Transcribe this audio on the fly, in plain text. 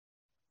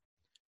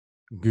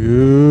Good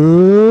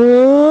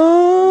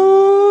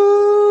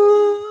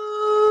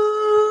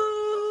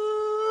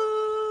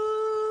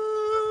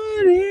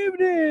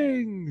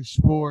evening,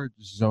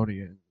 Sports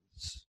Zonians.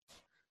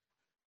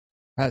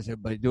 How's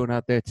everybody doing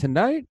out there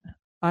tonight?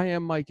 I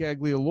am Mike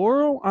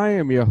Aglioloro. I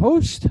am your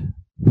host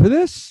for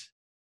this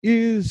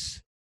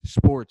is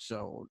Sports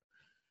Zone.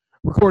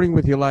 Recording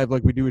with you live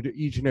like we do it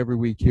each and every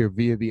week here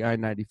via the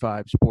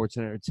I-95 Sports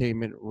and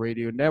Entertainment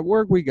Radio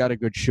Network. We got a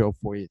good show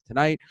for you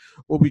tonight.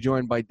 We'll be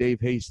joined by Dave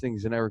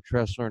Hastings and Eric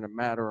Tressler in a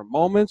matter of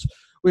moments.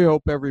 We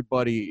hope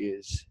everybody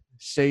is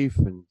safe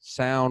and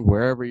sound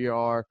wherever you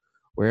are,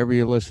 wherever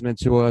you're listening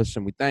to us,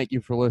 and we thank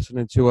you for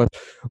listening to us.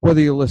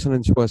 Whether you're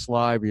listening to us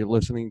live or you're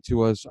listening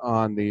to us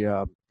on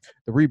the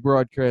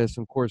rebroadcast,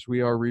 of course,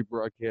 we are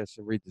rebroadcast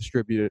and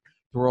redistributed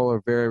through all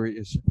our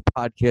various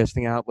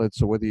podcasting outlets.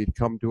 So whether you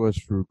come to us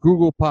through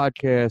Google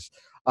Podcasts,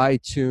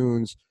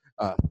 iTunes,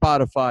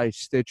 Spotify,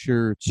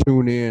 Stitcher,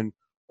 TuneIn,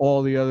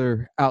 all the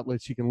other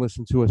outlets you can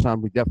listen to us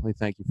on, we definitely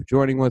thank you for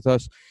joining with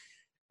us.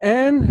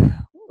 And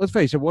let's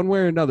face it, one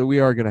way or another,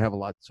 we are going to have a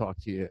lot to talk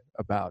to you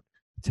about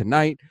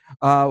tonight.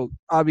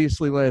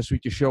 Obviously, last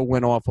week the show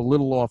went off a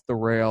little off the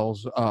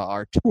rails.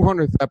 Our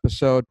 200th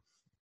episode.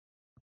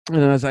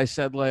 And as I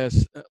said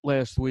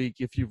last week,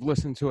 if you've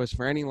listened to us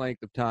for any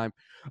length of time,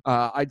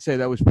 I'd say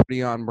that was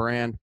pretty on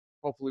brand.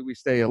 Hopefully we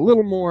stay a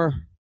little more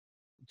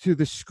to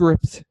the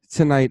script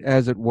tonight,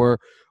 as it were.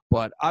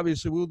 But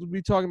obviously we'll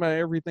be talking about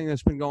everything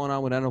that's been going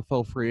on with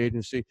NFL free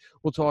agency.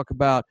 We'll talk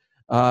about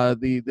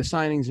the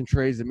signings and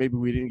trades that maybe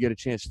we didn't get a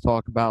chance to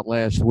talk about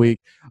last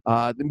week.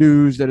 The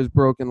news that has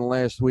broken the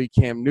last week.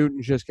 Cam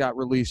Newton just got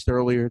released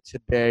earlier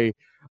today,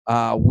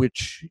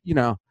 which,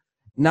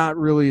 not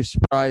really a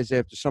surprise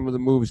after some of the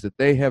moves that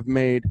they have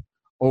made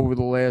over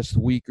the last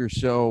week or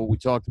so. We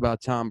talked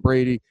about Tom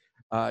Brady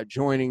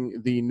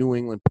joining the New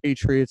England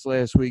Patriots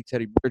last week.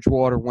 Teddy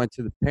Bridgewater went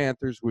to the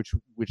Panthers, which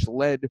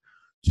led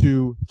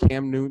to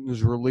Cam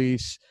Newton's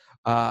release.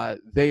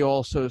 They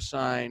also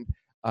signed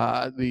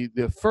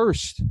the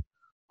first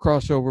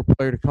crossover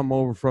player to come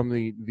over from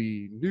the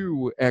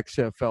new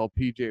XFL,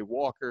 PJ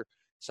Walker,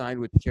 signed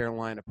with the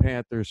Carolina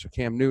Panthers. So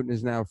Cam Newton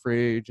is now a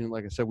free agent.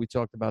 Like I said, we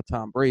talked about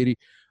Tom Brady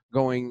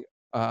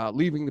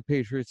leaving the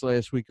Patriots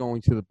last week, going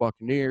to the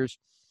Buccaneers.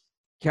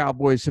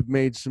 Cowboys have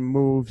made some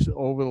moves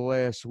over the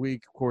last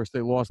week. Of course,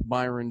 they lost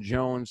Byron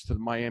Jones to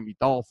the Miami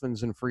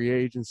Dolphins in free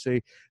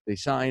agency. They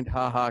signed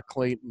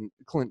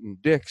Clinton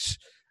Dix,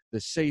 the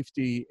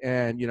safety,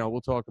 and we'll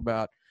talk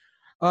about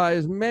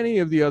as many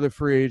of the other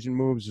free agent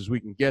moves as we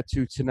can get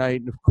to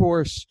tonight. And of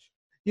course,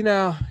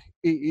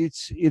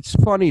 it's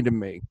funny to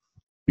me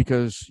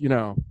because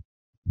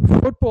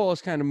football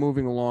is kind of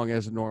moving along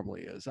as it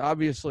normally is.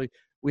 Obviously,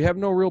 we have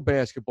no real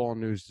basketball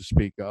news to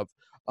speak of.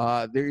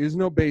 There is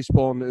no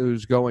baseball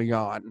news going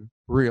on,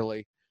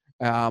 really.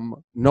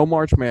 No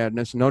March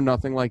Madness, no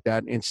nothing like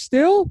that. And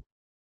still,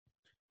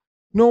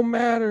 no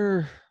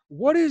matter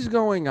what is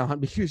going on,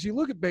 because you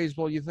look at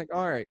baseball, you think,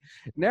 all right,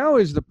 now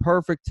is the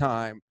perfect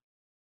time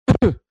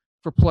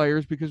for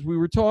players, because we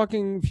were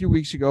talking a few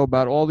weeks ago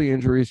about all the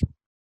injuries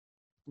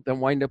that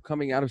wind up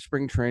coming out of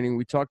spring training.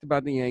 We talked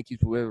about the Yankees,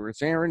 whether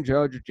it's Aaron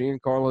Judge or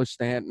Giancarlo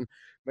Stanton.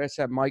 Let's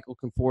have Michael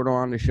Conforto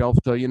on the shelf.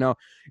 So,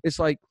 it's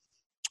like,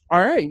 all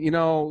right,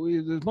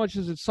 as much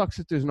as it sucks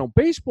that there's no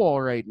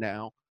baseball right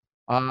now,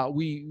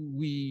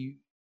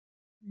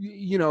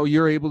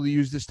 you're able to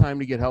use this time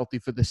to get healthy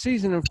for the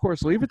season. And, of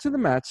course, leave it to the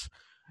Mets.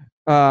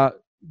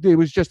 It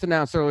was just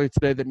announced earlier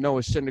today that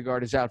Noah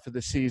Syndergaard is out for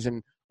the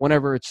season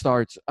whenever it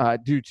starts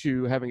due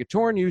to having a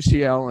torn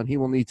UCL, and he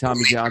will need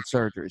Tommy John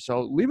surgery.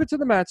 So leave it to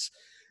the Mets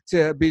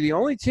to be the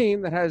only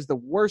team that has the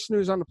worst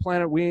news on the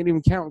planet. We ain't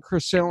even counting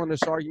Chris Sale in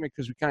this argument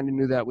because we kind of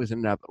knew that was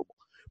inevitable.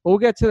 But we'll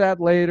get to that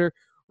later.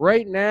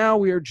 Right now,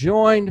 we are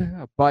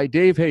joined by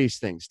Dave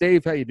Hastings.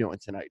 Dave, how you doing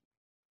tonight?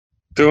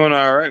 Doing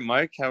all right,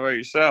 Mike. How about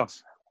yourself?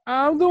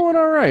 I'm doing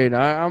all right.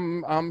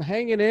 I'm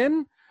hanging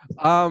in.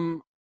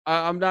 I'm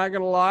not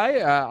gonna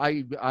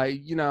lie.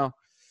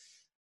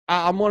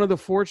 I'm one of the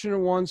fortunate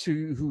ones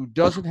who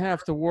doesn't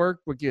have to work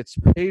but gets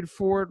paid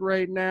for it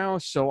right now.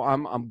 So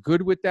I'm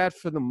good with that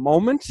for the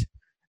moment,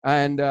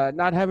 and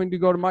not having to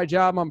go to my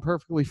job, I'm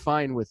perfectly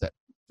fine with it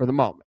for the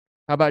moment.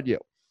 How about you?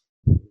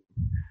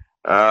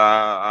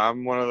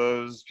 I'm one of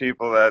those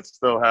people that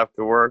still have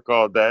to work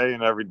all day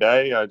and every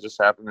day. I just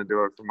happen to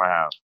do it from my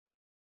house.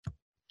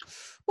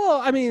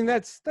 Well, I mean,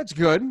 that's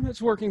good.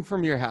 That's working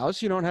from your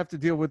house. You don't have to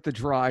deal with the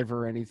drive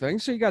or anything,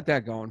 so you got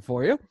that going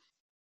for you.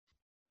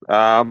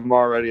 I'm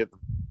already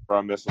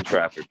I'm missing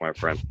traffic, my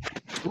friend.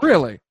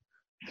 Really?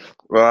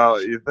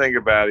 Well, you think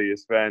about it. You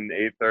spend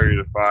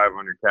 8:30 to 5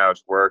 on your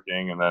couch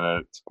working, and then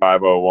it's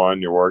 5:01.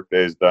 Your work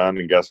day's done,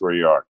 and guess where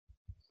you are?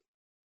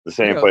 The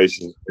same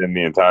place in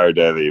the entire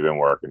day that you've been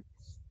working.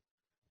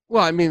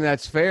 Well, I mean,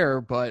 that's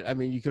fair, but I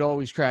mean, you could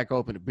always crack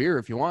open a beer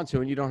if you want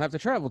to, and you don't have to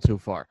travel too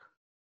far.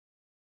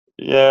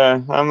 Yeah,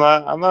 I'm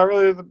not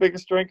really the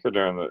biggest drinker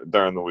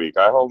during the week.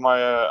 I hold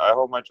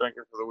my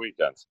drinking for the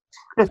weekends.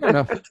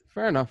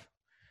 Fair enough.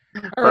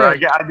 All But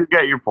right. I do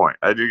get your point.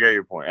 I do get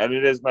your point. And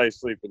it is nice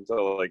sleep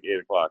until like 8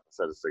 o'clock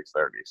instead of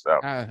 6:30. So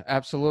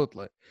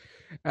Absolutely.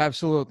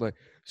 Absolutely.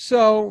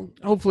 So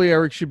hopefully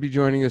Eric should be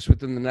joining us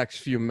within the next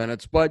few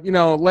minutes. But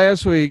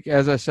last week,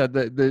 as I said,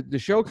 the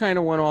show kind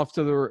of went off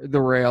to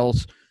the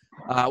rails.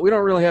 We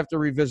don't really have to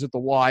revisit the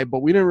why,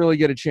 but we didn't really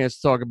get a chance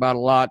to talk about a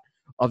lot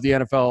of the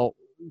NFL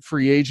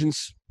free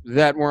agents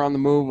that were on the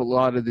move. A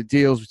lot of the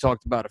deals, we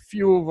talked about a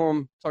few of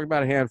them, talked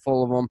about a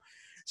handful of them.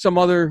 Some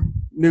other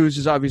news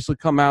has obviously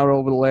come out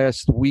over the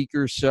last week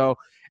or so,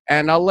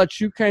 and I'll let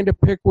you kind of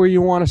pick where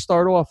you want to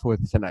start off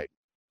with tonight.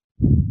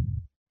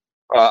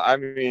 I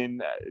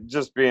mean,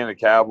 just being a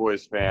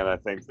Cowboys fan, I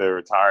think the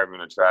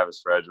retirement of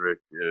Travis Frederick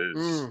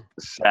is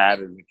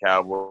sad as a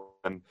Cowboy.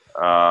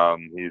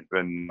 He's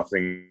been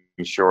nothing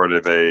short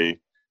of a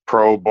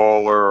Pro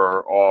Bowler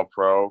or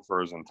All-Pro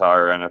for his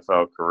entire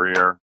NFL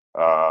career.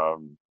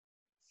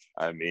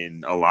 I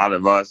mean, a lot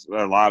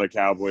of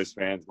Cowboys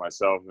fans,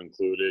 myself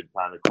included,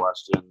 kind of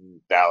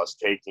questioned Dallas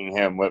taking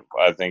him.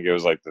 I think it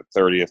was like the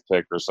 30th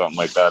pick or something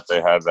like that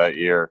they had that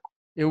year.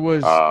 It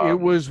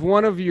was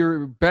one of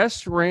your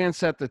best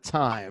rants at the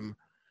time,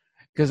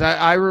 because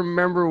I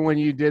remember when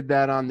you did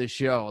that on the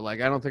show.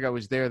 Like, I don't think I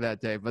was there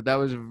that day, but that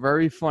was a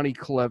very funny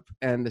clip,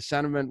 and the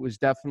sentiment was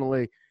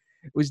definitely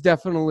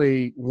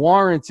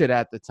warranted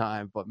at the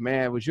time. But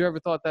man, would you ever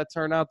thought that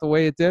turned out the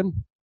way it did?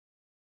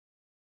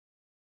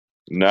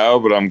 No,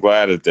 but I'm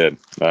glad it did.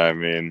 I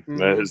mean,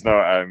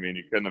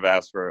 you couldn't have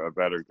asked for a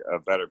better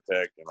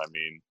pick, and I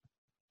mean,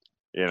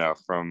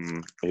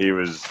 he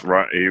was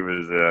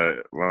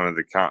one of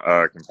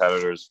the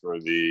competitors for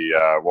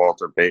the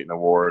Walter Payton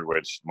Award,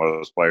 which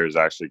most players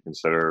actually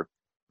consider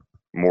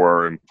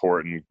more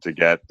important to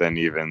get than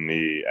even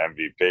the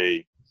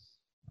MVP.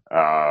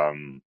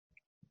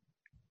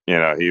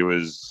 He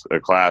was a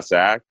class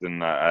act, and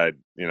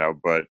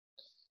but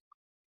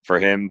for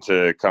him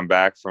to come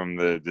back from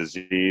the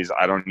disease,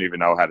 I don't even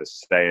know how to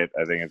say it.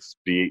 I think it's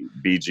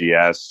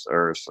BGS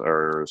or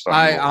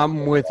something.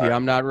 I'm with you.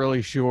 I'm not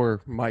really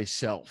sure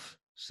myself.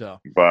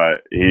 So,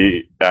 but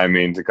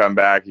to come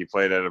back, he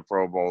played at a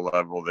Pro Bowl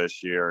level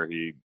this year.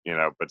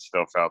 But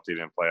still felt he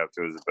didn't play up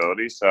to his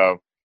ability. So,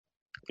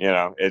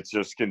 it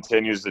just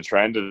continues the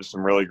trend of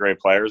some really great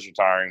players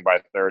retiring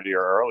by 30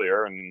 or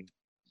earlier, and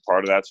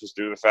part of that's just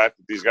due to the fact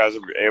that these guys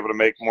are able to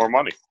make more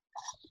money.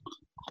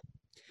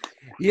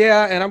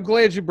 Yeah, and I'm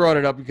glad you brought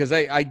it up, because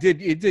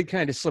it did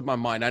kind of slip my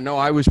mind. I know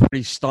I was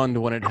pretty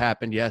stunned when it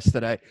happened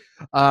yesterday.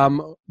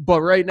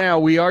 But right now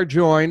we are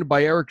joined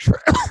by Eric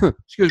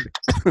excuse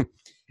me.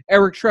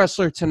 Eric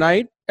Tressler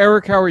tonight.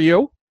 Eric, how are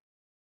you?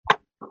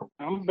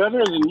 I'm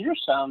better than you're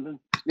sounding.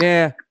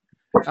 Yeah,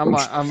 I'm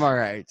all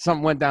right.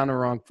 Something went down the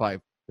wrong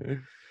pipe.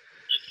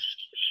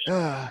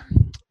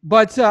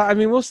 But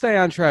we'll stay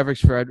on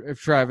Travis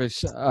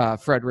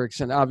Fredericks,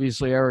 and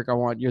obviously, Eric, I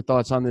want your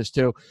thoughts on this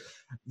too.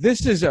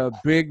 This is a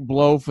big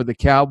blow for the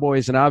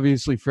Cowboys, and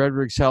obviously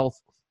Frederick's health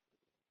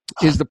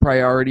is the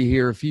priority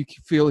here. If you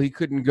feel he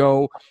couldn't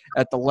go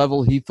at the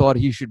level he thought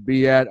he should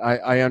be at,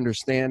 I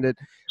understand it.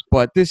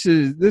 But this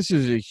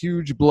is a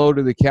huge blow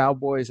to the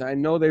Cowboys. I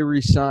know they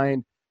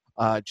re-signed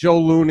Joe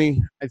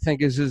Looney, I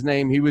think is his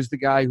name. He was the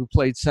guy who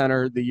played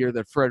center the year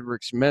that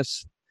Fredericks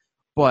missed.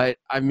 But,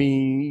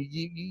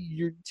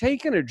 you're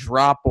taking a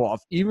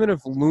drop-off. Even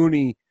if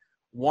Looney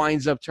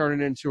winds up turning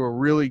into a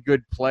really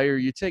good player,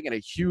 you're taking a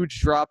huge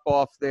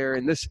drop-off there.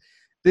 And this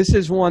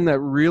is one that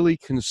really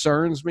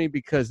concerns me,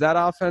 because that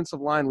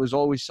offensive line was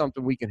always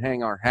something we can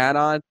hang our hat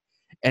on,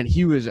 and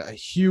he was a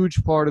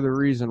huge part of the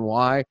reason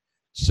why.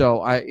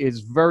 So it's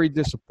very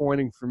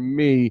disappointing for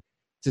me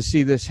to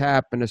see this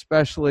happen,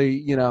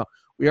 especially,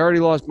 we already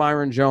lost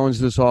Myron Jones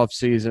this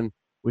offseason,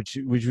 which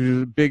was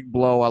a big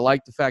blow. I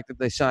like the fact that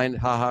they signed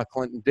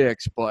Clinton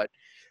Dix, but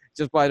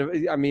just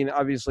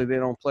obviously they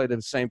don't play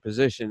the same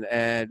position,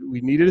 and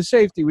we needed a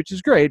safety, which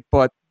is great,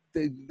 but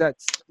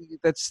that's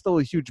still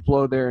a huge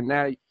blow there.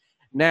 And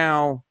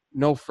now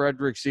no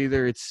Fredericks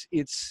either.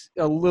 It's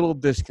a little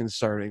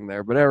disconcerting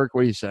there. But Eric,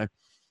 what do you say?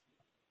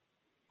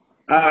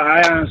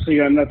 I honestly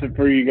got nothing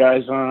for you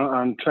guys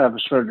on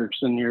Travis Fredericks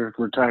and you're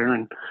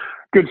retiring.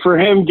 Good for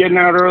him, getting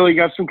out early,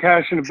 got some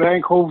cash in the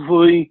bank.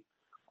 Hopefully,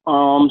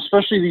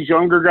 especially these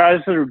younger guys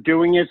that are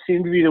doing it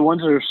seem to be the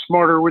ones that are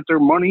smarter with their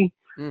money.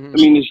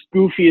 Mm-hmm. As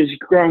goofy as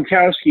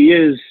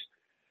Gronkowski is,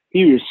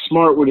 he was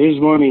smart with his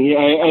money.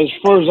 As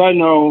far as I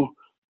know,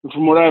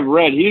 from what I've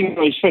read, he didn't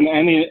really spend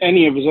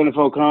any of his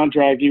NFL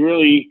contract. He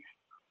really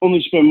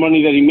only spent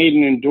money that he made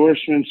in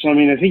endorsements. I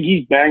think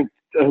he's banked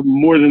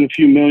more than a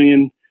few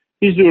million.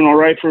 He's doing all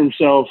right for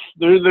himself.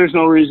 There's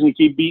no reason to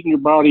keep beating your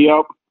body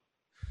up.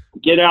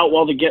 Get out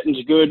while the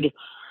getting's good.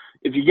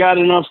 If you got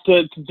enough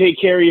to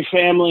take care of your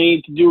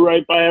family, to do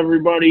right by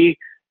everybody,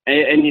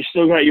 and you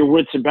still got your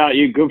wits about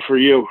you, good for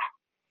you.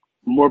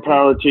 More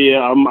power to you.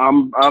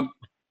 I'm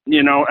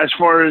as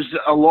far as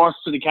a loss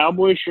to the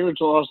Cowboys, sure,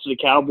 it's a loss to the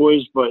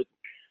Cowboys, but,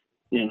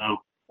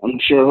 I'm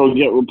sure he'll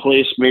get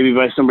replaced maybe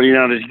by somebody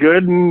not as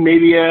good, and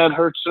maybe it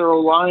hurts their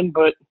O-line,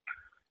 but,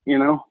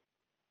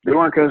 they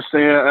weren't going to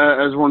stay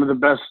as one of the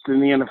best in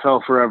the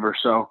NFL forever.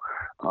 So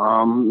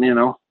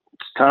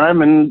It's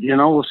time, and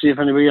we'll see if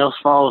anybody else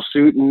follows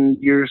suit in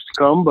years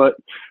to come. But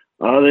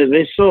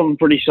they still have a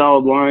pretty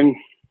solid line,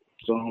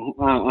 so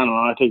I don't know.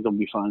 I think they'll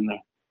be fine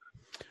there.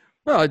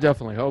 Well, I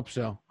definitely hope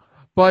so.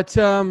 But,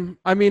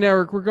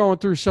 Eric, we're going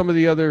through some of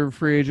the other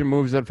free agent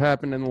moves that have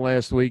happened in the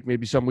last week,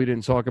 maybe some we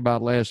didn't talk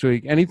about last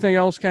week. Anything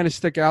else kind of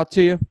stick out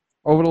to you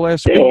over the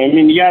last week?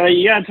 You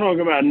gotta talk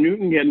about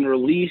Newton getting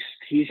released.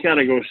 He's got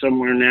to go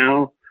somewhere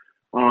now.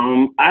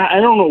 I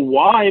don't know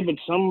why, but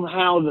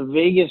somehow the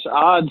Vegas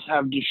odds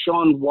have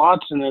Deshaun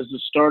Watson as the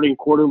starting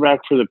quarterback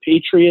for the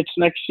Patriots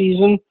next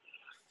season.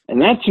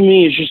 And that to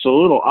me is just a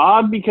little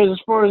odd because as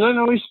far as I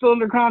know, he's still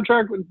under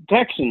contract with the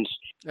Texans.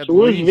 So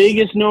what does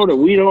Vegas know that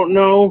we don't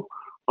know?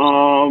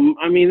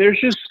 There's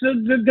just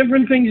the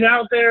different things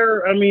out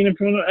there. If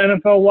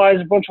NFL-wise,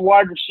 a bunch of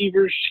wide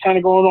receivers just kind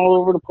of going all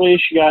over the place.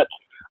 You got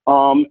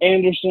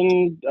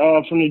Anderson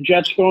from the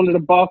Jets going to the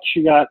Bucs.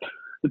 You got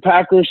the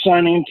Packers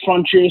signing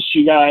Funchess.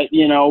 You got,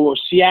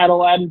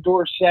 Seattle adding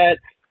Dorsett.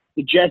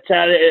 The Jets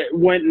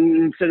went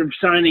and instead of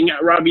signing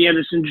Robbie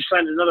Anderson, just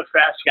signed another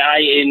fast guy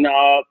in,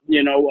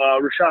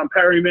 Rashawn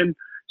Perryman.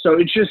 So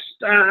it's just,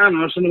 I don't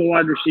know, some of the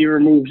wide receiver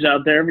moves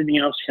out there. Everything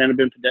else kind of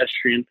been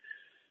pedestrian.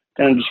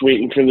 Kind of just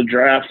waiting for the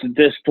draft at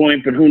this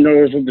point, but who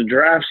knows what the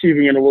draft's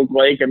even going to look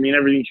like.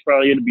 Everything's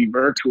probably going to be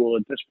virtual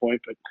at this point,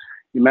 but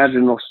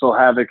imagine they'll still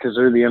have it because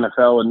they're the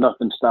NFL and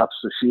nothing stops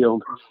the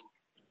field.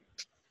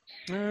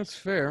 That's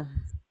fair.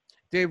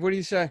 Dave, what do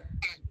you say?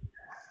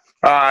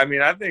 I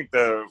think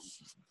the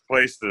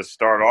place to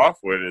start off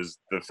with is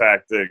the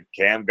fact that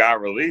Cam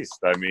got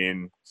released.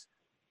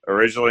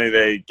 Originally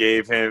they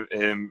gave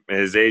him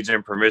his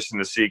agent permission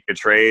to seek a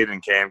trade,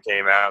 and Cam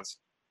came out and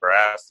were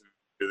asked to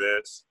do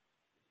this.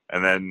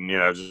 And then,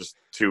 just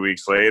 2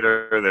 weeks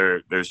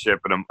later, they're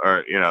shipping him,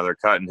 or they're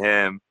cutting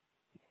him.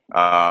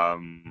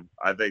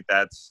 I think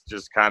that's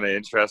just kind of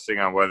interesting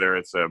on whether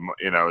it's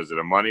is it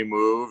a money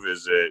move?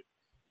 Is it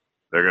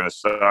they're going to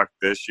suck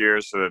this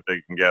year so that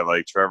they can get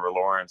like Trevor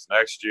Lawrence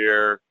next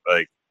year?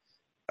 They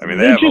have a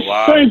lot. They just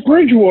signed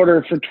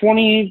Bridgewater for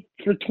 20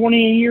 a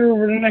year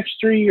over the next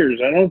 3 years.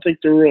 I don't think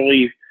they're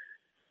really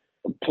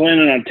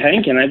planning on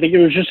tanking. I think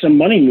it was just a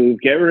money move.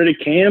 Get rid of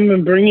Cam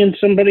and bring in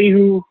somebody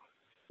who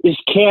is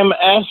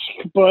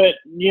Cam-esque, but,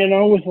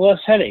 with less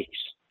headaches.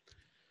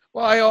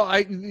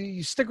 Well,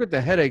 you stick with the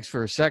headaches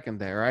for a second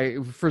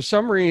there. For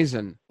some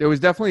reason, there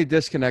was definitely a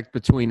disconnect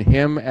between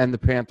him and the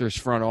Panthers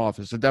front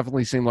office. It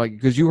definitely seemed like,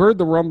 because you heard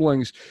the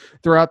rumblings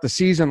throughout the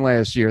season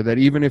last year that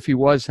even if he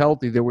was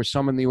healthy, there was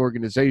some in the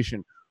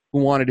organization who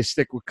wanted to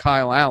stick with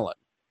Kyle Allen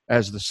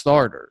as the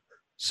starter.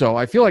 So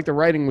I feel like the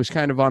writing was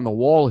kind of on the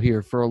wall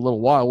here for a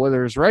little while.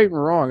 Whether it's right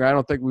and wrong, I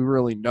don't think we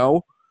really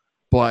know.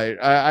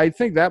 But I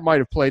think that might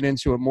have played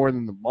into it more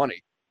than the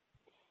money.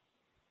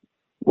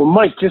 Well,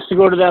 Mike, just to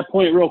go to that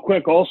point real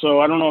quick also,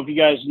 I don't know if you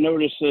guys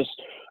noticed this.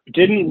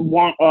 Didn't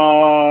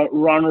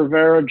Ron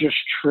Rivera just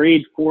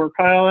trade for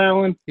Kyle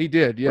Allen? He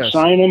did, yes. Or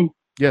sign him?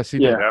 Yes, he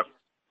did. Yep.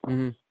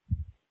 Mm-hmm.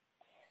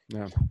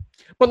 Yeah.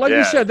 But like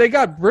you said, they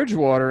got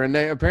Bridgewater, and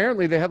they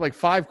had like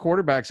 5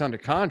 quarterbacks under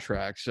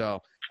contract.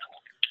 So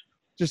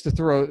just to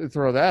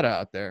throw that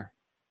out there.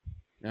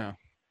 Yeah.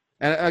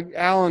 And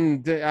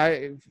Allen,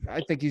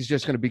 I think he's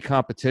just going to be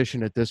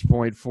competition at this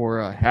point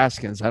for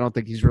Haskins. I don't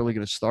think he's really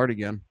going to start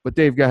again. But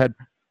Dave, go ahead.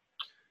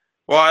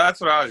 Well, that's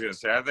what I was going to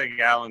say. I think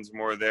Allen's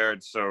more there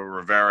so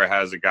Rivera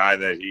has a guy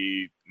that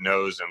he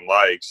knows and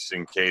likes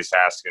in case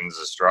Haskins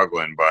is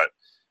struggling. But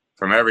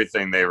from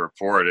everything they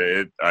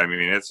reported,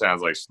 it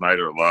sounds like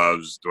Snyder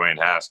loves Dwayne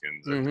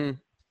Haskins. Mm-hmm.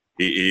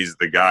 He's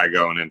the guy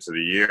going into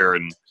the year.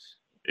 And,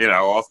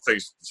 all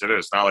things considered,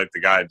 it's not like the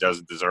guy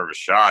doesn't deserve a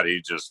shot.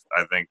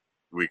 I think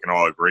we can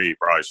all agree he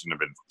probably shouldn't have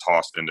been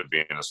tossed into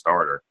being a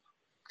starter.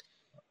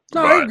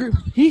 No, I agree.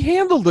 He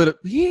handled it.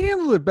 He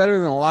handled it better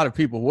than a lot of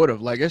people would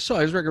have. Like I saw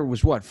his record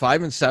was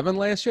 5-7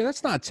 last year.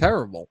 That's not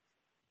terrible.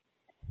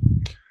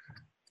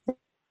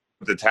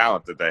 The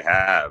talent that they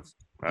have,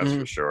 that's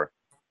for sure.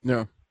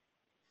 Yeah.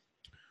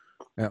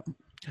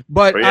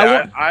 But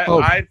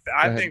I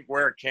think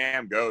where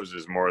Cam goes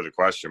is more the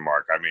question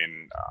mark.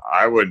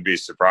 I wouldn't be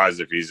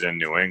surprised if he's in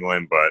New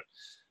England, but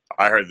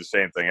I heard the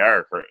same thing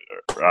Eric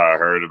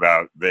heard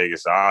about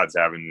Vegas odds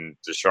having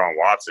Deshaun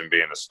Watson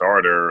being a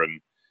starter. And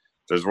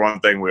there's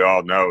one thing we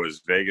all know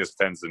is Vegas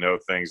tends to know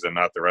things that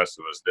not the rest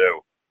of us do.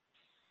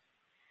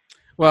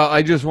 Well,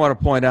 I just want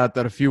to point out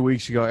that a few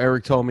weeks ago,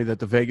 Eric told me that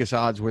the Vegas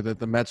odds were that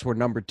the Mets were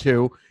number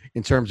 2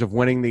 in terms of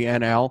winning the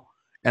NL.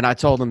 And I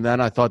told him then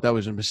I thought that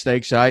was a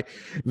mistake. So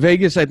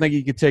Vegas, I think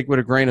you could take with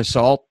a grain of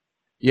salt.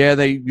 Yeah,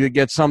 they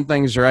get some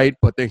things right,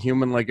 but they're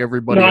human like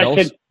everybody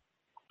else.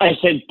 I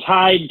said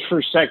tied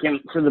for second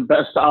for the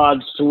best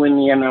odds to win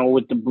the NL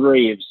with the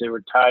Braves. They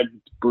were tied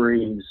with the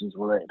Braves is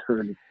what I had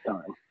heard at the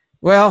time.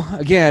 Well,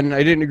 again,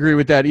 I didn't agree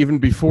with that even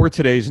before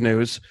today's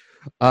news.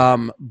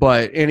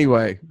 But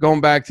anyway,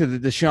 going back to the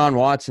Deshaun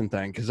Watson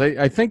thing, because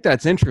I think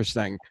that's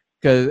interesting.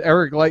 Because,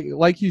 Eric,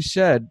 like you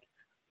said,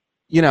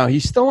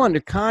 he's still under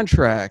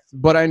contract.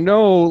 But I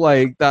know,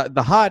 like,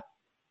 the hot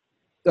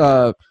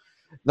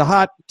the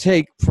hot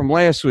take from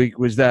last week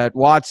was that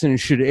Watson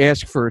should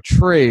ask for a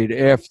trade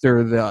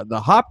after the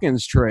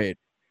Hopkins trade.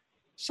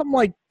 Something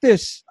like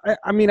this.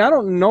 I mean, I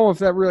don't know if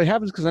that really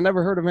happens because I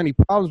never heard of any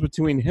problems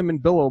between him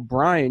and Bill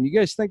O'Brien. You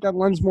guys think that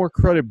lends more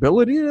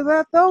credibility to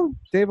that, though?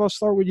 Dave, I'll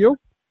start with you.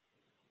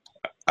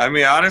 I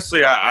mean,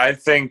 honestly, I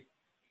think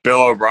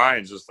Bill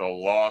O'Brien's just a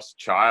lost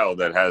child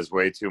that has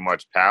way too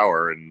much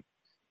power, and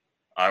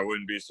I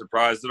wouldn't be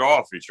surprised at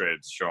all if he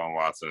traded Deshaun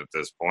Watson at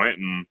this point,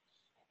 and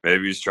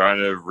maybe he's trying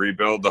to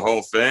rebuild the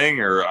whole thing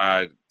or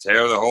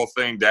tear the whole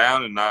thing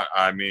down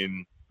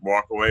and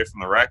walk away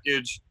from the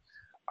wreckage.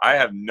 I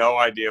have no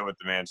idea what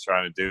the man's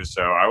trying to do,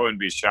 so I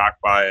wouldn't be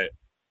shocked by it.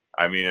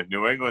 I mean, if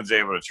New England's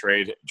able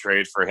to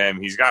trade for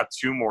him, he's got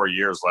 2 more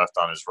years left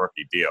on his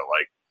rookie deal.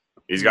 Like,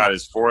 he's got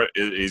his fourth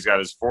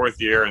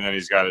year, and then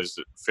he's got his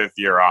 5th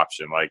year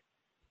option, like,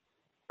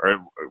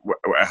 or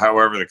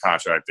however the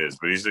contract is.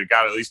 But he's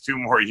got at least 2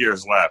 more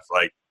years left.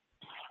 Like,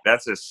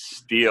 that's a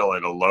steal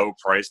at a low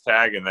price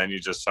tag, and then you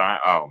just sign.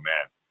 Oh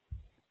man,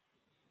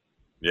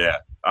 yeah,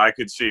 I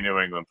could see New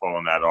England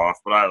pulling that off.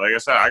 But like I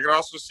said, I could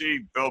also see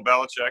Bill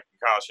Belichick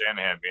and Kyle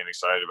Shanahan being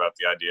excited about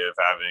the idea of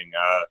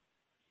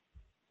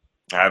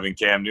having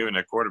Cam Newton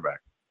at quarterback.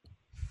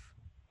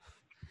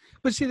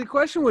 But see, the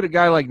question with a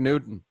guy like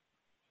Newton,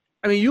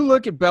 I mean, you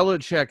look at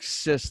Belichick's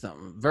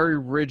system, very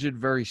rigid,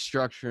 very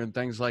structured, and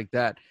things like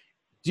that.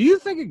 Do you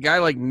think a guy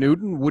like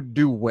Newton would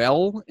do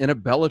well in a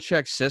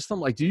Belichick system?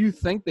 Like, do you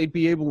think they'd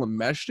be able to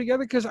mesh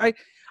together? Because I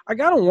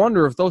got to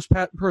wonder if those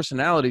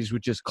personalities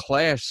would just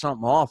clash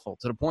something awful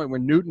to the point where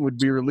Newton would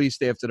be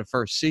released after the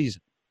first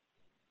season.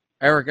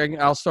 Eric,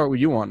 I'll start with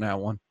you on that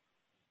one.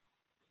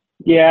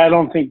 Yeah, I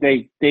don't think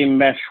they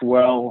mesh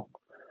well.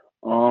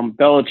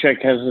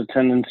 Belichick has a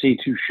tendency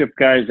to ship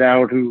guys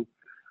out who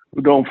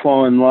don't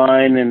fall in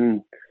line,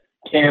 and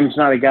Cam's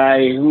not a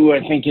guy who I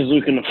think is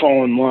looking to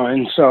fall in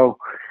line. So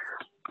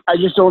I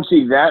just don't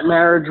see that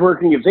marriage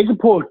working. If they could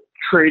pull a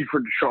trade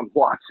for Deshaun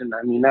Watson,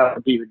 I mean, that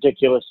would be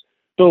ridiculous.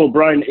 Bill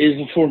O'Brien is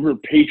a former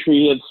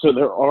Patriot, so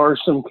there are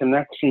some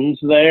connections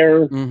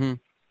there. Mm-hmm.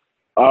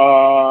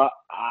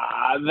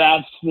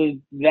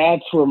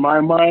 That's where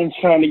my mind's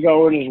kind of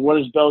going, is what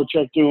is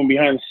Belichick doing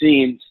behind the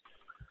scenes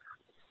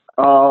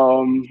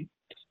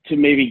to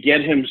maybe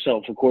get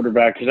himself a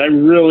quarterback. Because I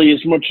really,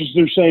 as much as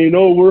they're saying,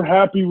 oh, we're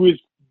happy with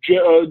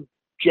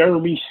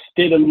Jeremy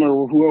Stidham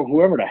or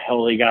whoever the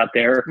hell they got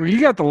there. Well, you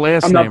got the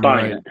last I'm name not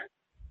buying right. it.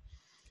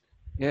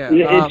 Yeah,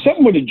 it's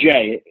something with a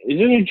J.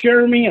 Isn't it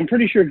Jeremy? I'm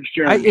pretty sure it's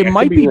Jeremy. It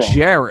might be wrong.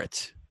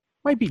 Jarrett.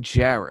 Might be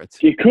Jarrett.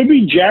 It could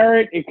be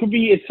Jarrett. It's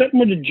something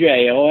with a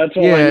J. Oh, that's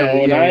all I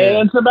know.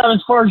 And that's about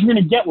as far as you're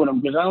going to get with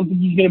him, because I don't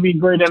think he's going to be a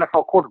great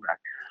NFL quarterback.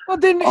 Well,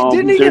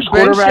 didn't he get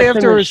benched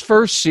after his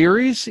first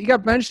series? He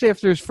got benched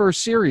after his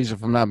first series,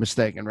 if I'm not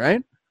mistaken,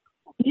 right?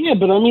 Yeah,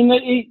 but I mean,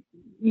 I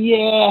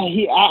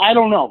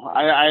don't know.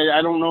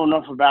 I don't know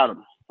enough about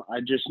him. I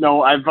just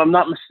know, if I'm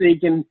not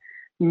mistaken,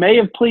 may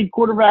have played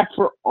quarterback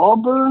for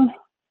Auburn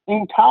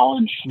in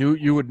college.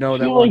 You would know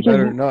that one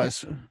better than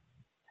us.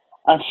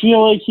 I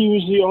feel like he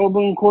was the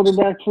Auburn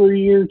quarterback for a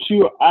year or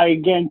two. I,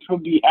 again,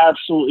 could be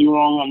absolutely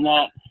wrong on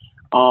that.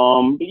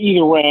 But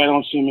either way, I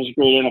don't see him as a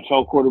great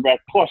NFL quarterback.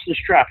 Plus, this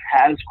draft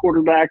has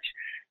quarterbacks.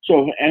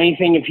 So, if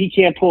anything, if he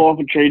can't pull off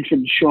a trade for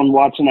Deshaun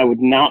Watson, I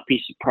would not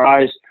be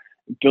surprised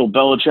if Bill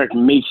Belichick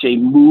makes a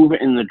move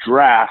in the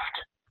draft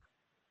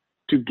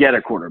to get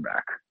a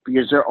quarterback.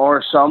 Because there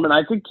are some, and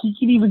I think he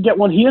could even get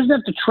one. He doesn't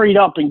have to trade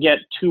up and get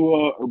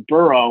Tua or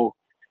Burrow.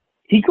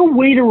 He could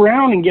wait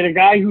around and get a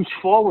guy who's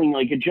falling,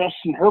 like a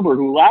Justin Herbert,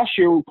 who last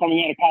year,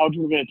 coming out of college,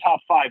 would have been a top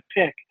 5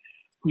 pick,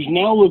 who's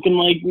now looking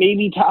like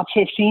maybe top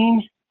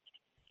 15.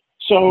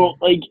 So,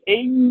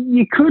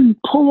 you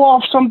could pull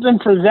off something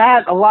for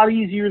that a lot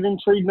easier than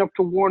trading up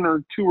to 1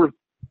 or 2 or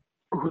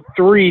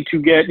 3 to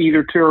get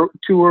either Tua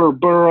or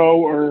Burrow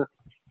or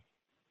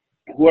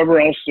whoever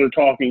else they're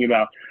talking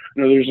about.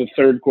 You know, there's a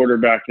third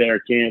quarterback there.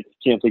 Can't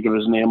think of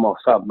his name off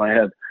the top of my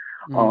head.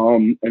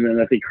 And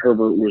then I think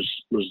Herbert was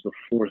the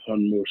 4th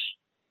on most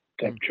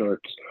depth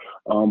charts.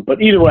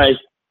 But either way,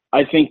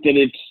 I think that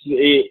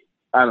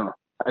I don't know.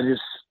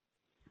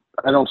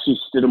 I don't see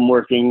Stidham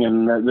working,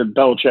 and the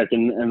Belichick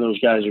and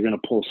those guys are going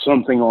to pull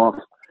something off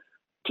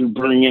to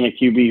bring in a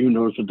QB who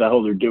knows what the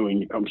hell they're doing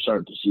to come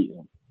start the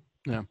season.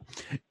 Yeah.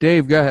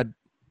 Dave, go ahead.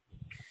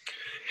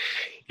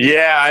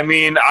 Yeah, I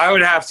mean, I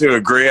would have to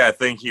agree. I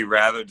think he'd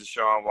rather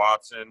Deshaun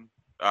Watson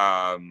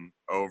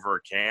over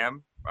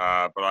Cam,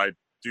 but I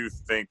do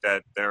think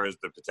that there is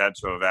the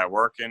potential of that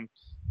working.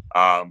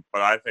 But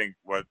I think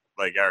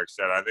like Eric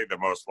said, I think the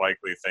most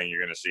likely thing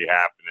you're going to see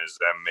happen is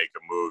them make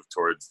a move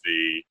towards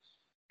the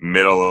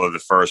middle of the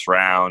first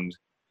round.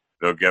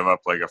 They'll give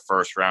up like a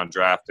first-round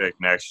draft pick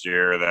next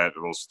year that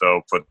will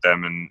still put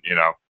them in,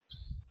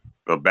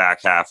 the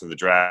back half of the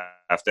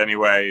draft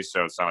anyway,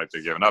 so it's not like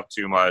they're giving up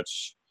too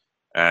much.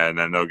 And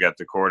then they'll get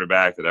the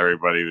quarterback that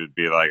everybody would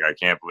be like, I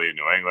can't believe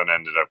New England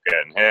ended up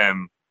getting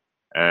him.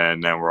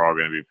 And then we're all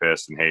going to be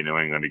pissed and hate New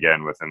England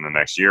again within the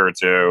next year or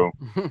two.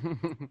 Look,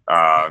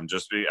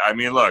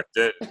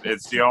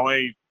 it's the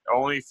only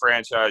only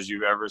franchise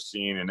you've ever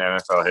seen in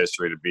NFL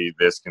history to be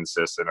this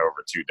consistent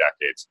over 2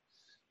 decades.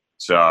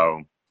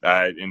 So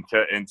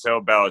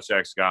until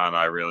Belichick's gone,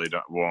 I really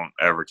won't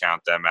ever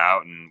count them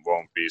out and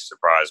won't be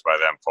surprised by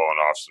them pulling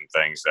off some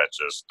things that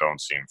just don't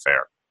seem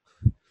fair.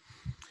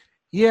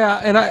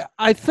 Yeah, and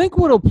I think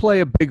what'll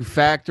play a big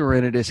factor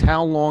in it is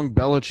how long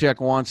Belichick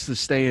wants to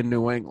stay in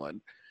New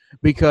England.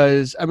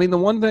 Because, I mean, the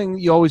one thing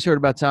you always heard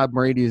about Tom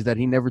Brady is that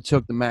he never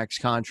took the max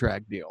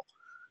contract deal.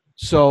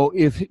 So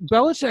if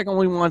Belichick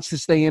only wants to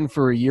stay in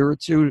for a year or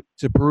two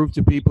to prove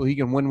to people he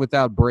can win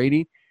without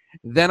Brady,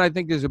 then I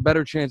think there's a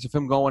better chance of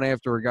him going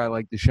after a guy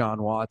like Deshaun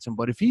Watson.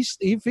 But if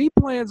he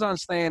plans on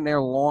staying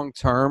there long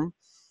term,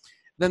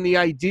 then the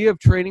idea of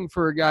trading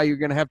for a guy you're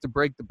going to have to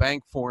break the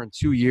bank for in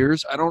 2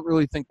 years, I don't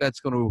really think that's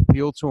going to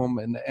appeal to him.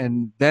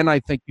 And then I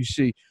think you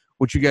see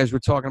what you guys were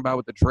talking about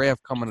with the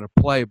draft coming into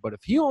play. But if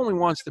he only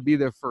wants to be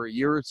there for a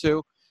year or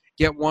two,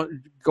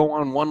 go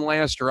on one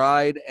last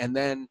ride, and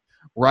then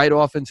ride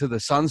off into the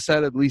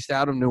sunset, at least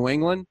out of New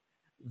England,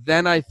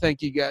 then I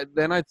think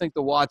the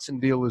Watson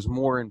deal is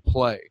more in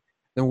play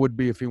than would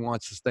be if he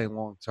wants to stay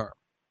long term.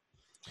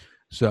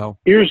 So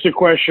here's the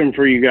question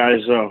for you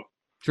guys, though.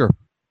 Sure.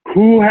 I'm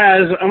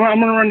going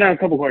to run down a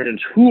couple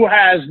questions. Who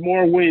has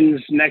more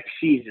wins next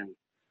season?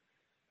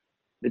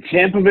 The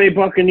Tampa Bay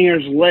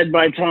Buccaneers led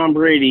by Tom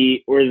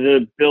Brady or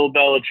the Bill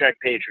Belichick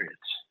Patriots?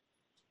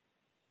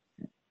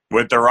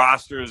 With the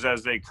rosters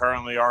as they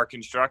currently are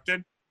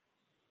constructed?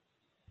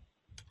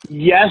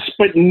 Yes,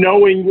 but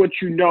knowing what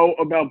you know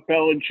about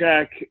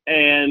Belichick,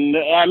 and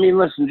I mean,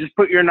 listen, just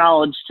put your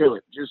knowledge to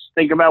it. Just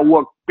think about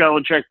what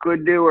Belichick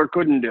could do or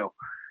couldn't do.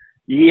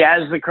 He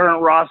has the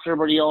current roster,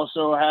 but he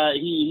also has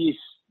he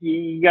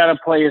got to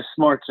play his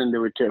smarts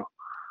into it too.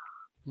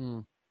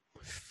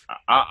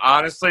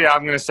 Honestly,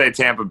 I'm going to say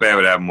Tampa Bay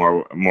would have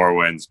more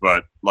wins,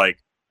 but like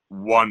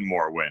one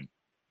more win.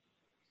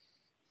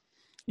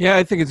 Yeah,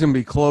 I think it's going to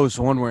be close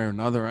one way or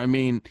another. I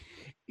mean,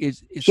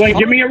 it's so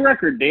give me a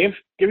record, Dave.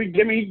 Give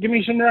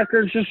me some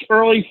records. Just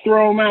early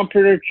throw them out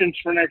predictions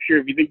for next year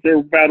if you think they're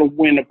about to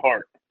win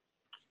apart.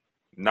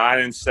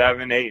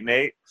 9-7,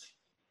 8-8.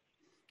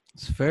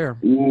 It's fair.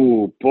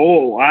 Ooh,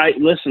 bull. I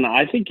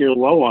think you're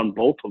low on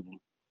both of them.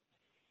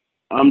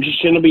 I'm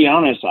just going to be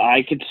honest.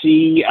 I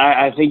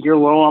think you're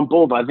low on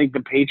both. I think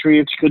the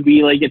Patriots could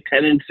be like a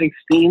 10-6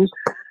 team,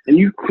 and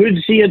you could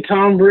see a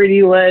Tom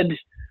Brady-led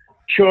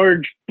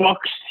charge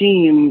Bucks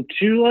team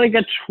to like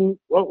a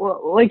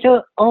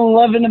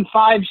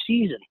 11-5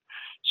 season.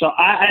 So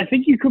I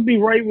think you could be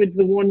right with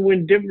the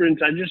 1-win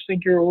difference. I just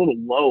think you're a little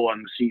low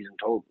on the season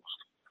totals.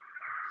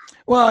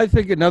 Well, I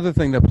think another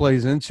thing that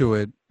plays into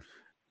it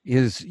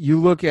is you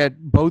look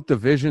at both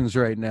divisions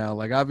right now.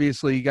 Like,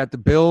 obviously, you got the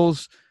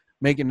Bills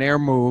making their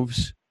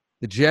moves.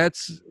 The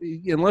Jets,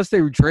 unless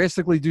they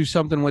drastically do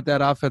something with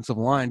that offensive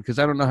line, because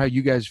I don't know how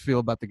you guys feel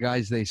about the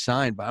guys they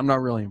signed, but I'm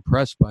not really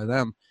impressed by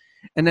them.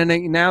 And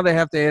then now they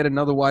have to add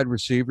another wide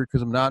receiver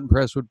because I'm not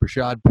impressed with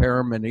Brashad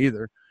Perriman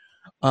either.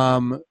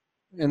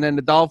 And then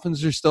the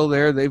Dolphins are still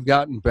there. They've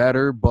gotten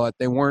better, but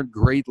they weren't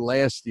great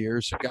last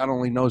year, so God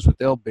only knows what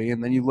they'll be.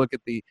 And then you look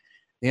at the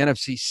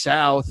NFC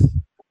South.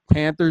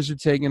 Panthers are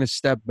taking a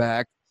step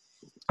back.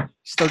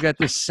 Still got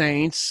the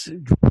Saints.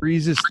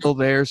 Breeze is still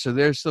there, so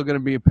they're still going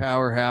to be a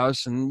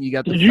powerhouse. And you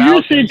got the Falcons. Did you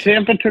just say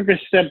Tampa took a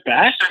step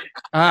back?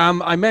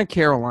 I meant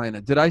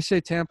Carolina. Did I say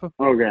Tampa?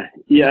 Okay.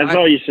 Yeah, I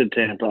thought you said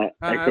Tampa.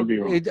 I could be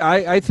wrong.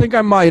 I think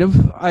I might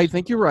have. I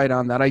think you're right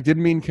on that. I did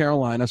mean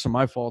Carolina, so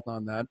my fault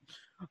on that.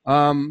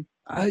 I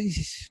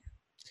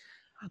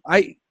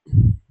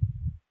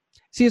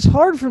see. It's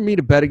hard for me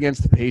to bet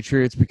against the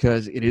Patriots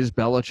because it is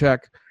Belichick,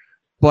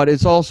 but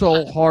it's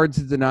also hard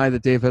to deny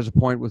that Dave has a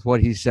point with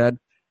what he said.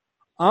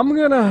 I'm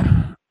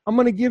gonna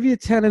give you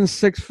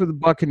 10-6 for the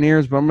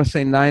Buccaneers, but I'm gonna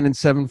say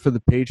 9-7 for the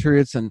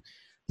Patriots, and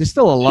there's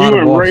still a lot. You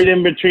went right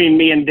in between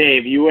me and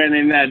Dave. You went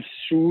in that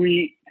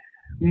sweet,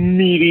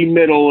 meaty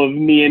middle of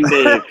me and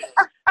Dave.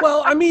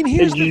 Well, I mean,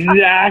 here's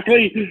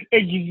exactly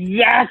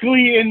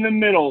in the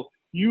middle.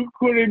 You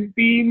couldn't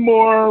be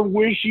more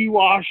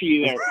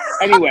wishy-washy there.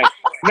 Anyway,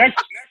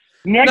 next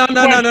No.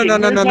 question.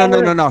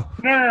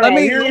 Let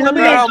me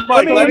rephrase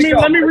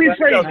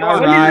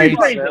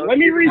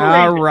it.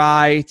 All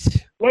right.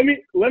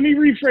 Let me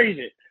rephrase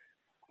it.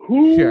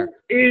 Who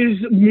is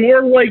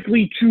more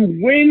likely to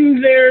win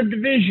their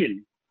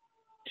division,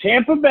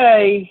 Tampa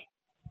Bay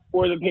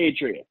or the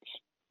Patriots?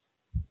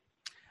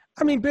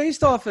 I mean,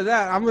 based off of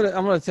that, I'm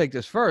gonna take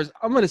this first.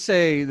 I'm gonna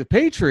say the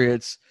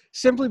Patriots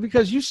simply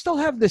because you still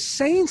have the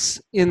Saints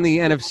in the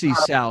NFC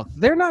South.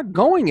 They're not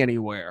going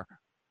anywhere.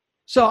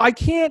 So I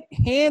can't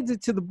hand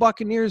it to the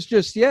Buccaneers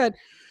just yet.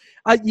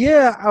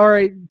 Yeah, all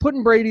right,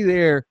 putting Brady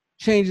there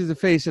changes the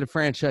face of the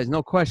franchise,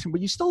 no question.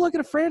 But you still look at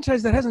a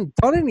franchise that hasn't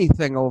done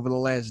anything over the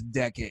last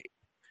decade.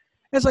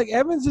 It's like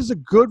Evans is a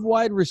good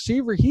wide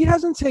receiver. He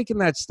hasn't taken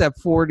that step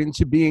forward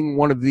into being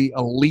one of the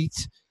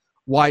elite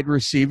wide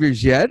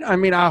receivers yet. I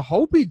mean, I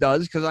hope he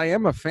does because I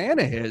am a fan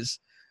of his.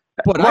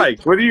 But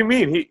Mike, what do you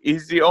mean?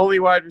 He's the only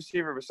wide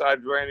receiver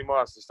besides Randy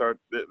Moss to start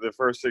the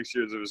first 6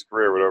 years of his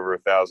career with over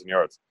 1,000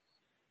 yards.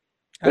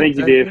 Thank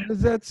you, Dave.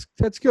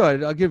 That's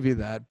good. I'll give you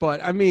that.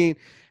 But I mean,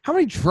 how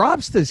many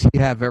drops does he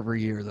have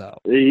every year, though?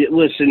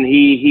 Listen,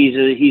 he's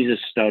a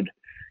stud.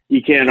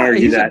 You can't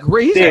argue he's that.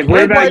 He's Dave, a great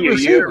what about wide you?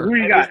 receiver. Who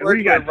you got? Who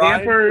you got?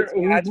 Ryan Tampa,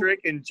 Fitzpatrick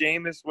and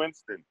Jameis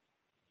Winston.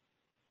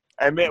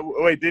 I mean,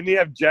 wait, didn't he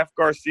have Jeff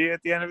Garcia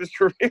at the end of his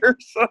career or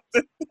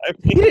something? I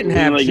mean, he didn't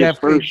have like Jeff.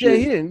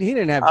 He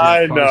didn't have Jeff.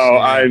 I know.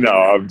 Garcia.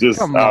 I'm just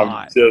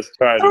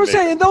trying to. I'm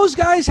saying those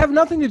guys have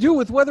nothing to do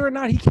with whether or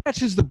not he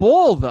catches the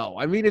ball, though.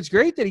 I mean, it's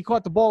great that he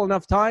caught the ball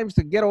enough times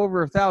to get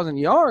over 1,000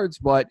 yards,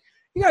 but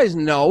you guys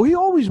know he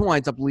always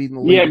winds up leading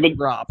the league in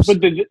drops.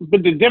 But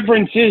the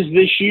difference is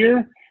this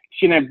year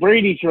he's going to have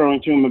Brady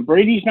throwing to him, and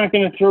Brady's not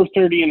going to throw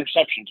 30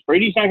 interceptions.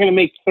 Brady's not going to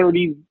make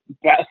 30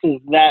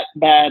 passes that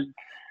bad.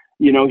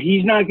 You know,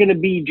 he's not going to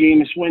be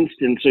Jameis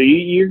Winston. So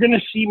you're going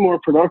to see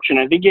more production.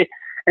 I think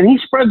and he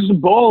spreads the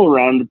ball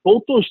around.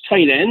 Both those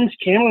tight ends,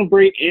 Cameron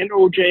Brate and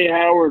O.J.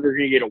 Howard, are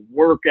going to get a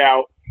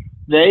workout.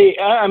 They've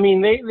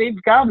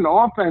got an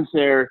offense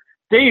there.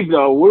 Dave,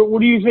 though,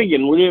 what are you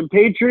thinking? Were the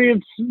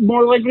Patriots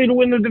more likely to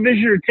win the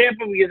division or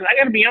Tampa? Because I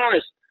got to be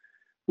honest,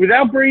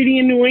 without Brady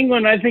in New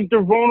England, I think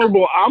they're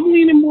vulnerable. I'm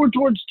leaning more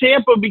towards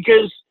Tampa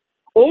because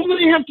all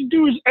they have to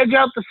do is edge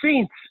out the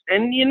Saints.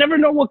 And you never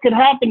know what could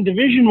happen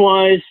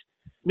division-wise.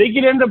 They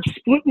could end up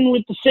splitting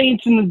with the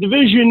Saints in the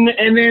division,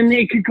 and then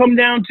it could come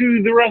down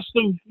to the rest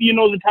of,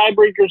 the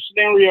tiebreaker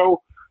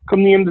scenario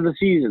come the end of the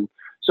season.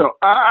 So,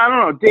 I don't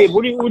know. Dave,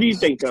 what do you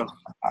think, though?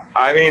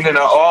 I mean, in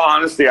all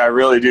honesty, I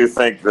really do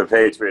think the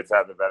Patriots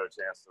have the better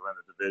chance to win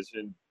the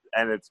division,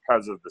 and it's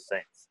because of the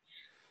Saints.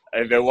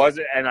 If it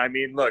wasn't – and, I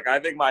mean, look, I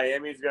think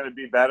Miami's going to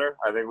be better.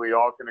 I think we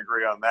all can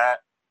agree on that.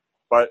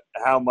 But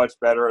how much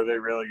better are they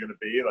really going to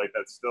be? Like,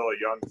 that's still a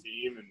young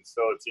team and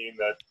still a team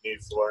that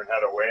needs to learn how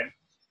to win.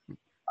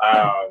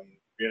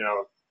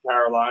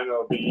 Carolina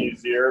will be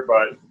easier,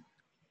 but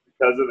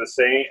because of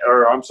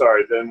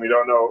the then we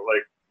don't know,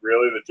 like,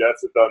 really the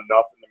Jets have done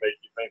nothing to make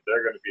you think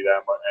they're going to be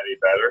that much any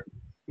better.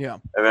 Yeah.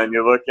 And then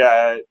you look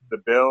at the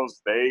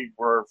Bills, they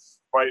were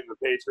fighting the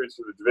Patriots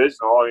for the division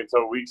all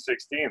until week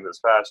 16 this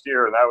past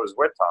year, and that was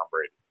with Tom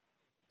Brady.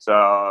 So,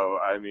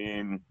 I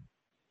mean,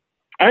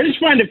 I just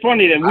find it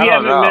funny that we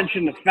haven't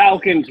mentioned the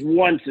Falcons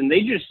once, and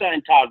they just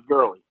signed Todd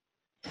Gurley.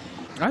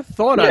 I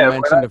thought I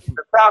mentioned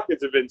the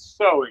Falcons have been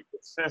so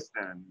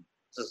inconsistent and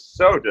just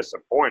so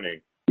disappointing.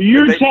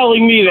 You're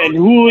telling me that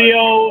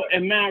Julio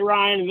and Matt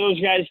Ryan and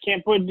those guys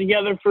can't put it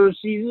together for a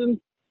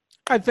season?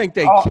 I think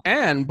they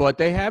can, but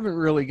they haven't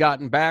really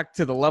gotten back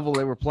to the level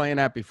they were playing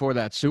at before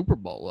that Super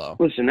Bowl,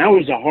 though. Listen, that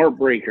was a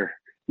heartbreaker.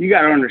 You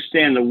got to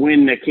understand the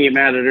wind that came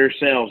out of their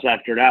sails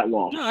after that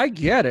loss. No, I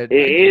get it.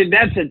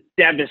 That's a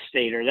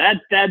devastator. That's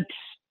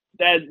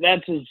as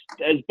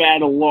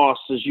bad a loss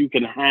as you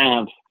can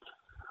have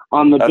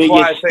on the biggest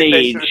why I think stage.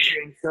 They should have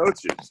changed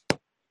coaches.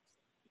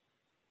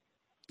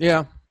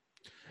 Yeah.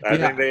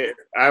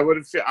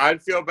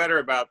 I'd feel better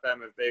about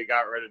them if they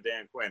got rid of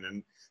Dan Quinn.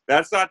 And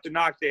that's not to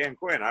knock Dan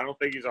Quinn. I don't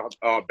think he's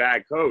a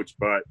bad coach,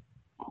 but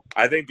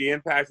I think the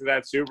impact of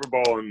that Super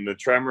Bowl and the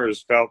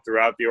tremors felt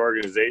throughout the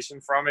organization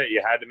from it.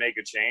 You had to make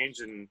a change,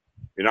 and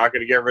you're not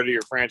going to get rid of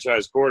your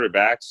franchise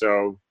quarterback.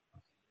 So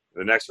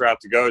the next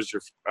route to go is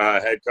your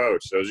head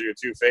coach. Those are your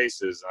two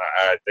faces.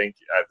 I think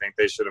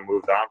they should have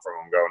moved on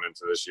from him going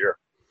into this year.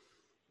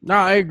 No,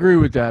 I agree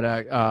with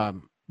that.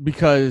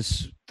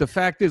 Because the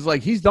fact is,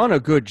 like, he's done a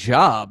good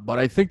job, but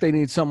I think they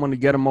need someone to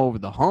get him over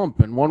the hump.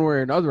 And one way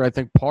or another, I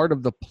think part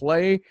of the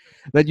play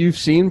that you've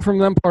seen from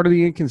them, part of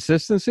the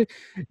inconsistency,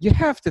 you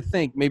have to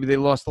think maybe they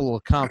lost a little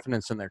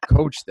confidence in their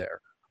coach there.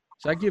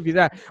 So I give you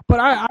that. But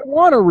I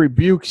want to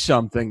rebuke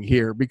something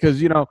here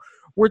because,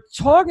 we're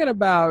talking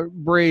about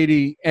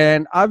Brady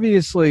and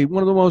obviously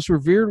one of the most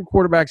revered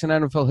quarterbacks in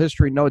NFL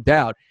history, no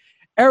doubt.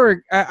 Eric,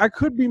 I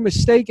could be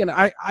mistaken.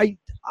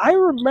 I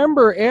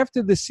remember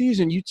after the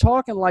season you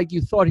talking like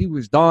you thought he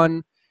was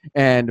done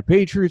and the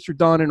Patriots were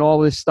done and all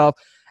this stuff.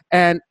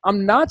 And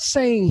I'm not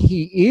saying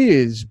he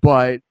is,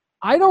 but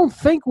I don't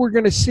think we're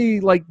going to see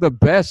like the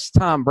best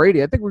Tom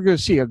Brady. I think we're going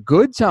to see a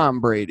good Tom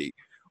Brady.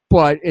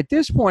 But at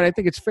this point, I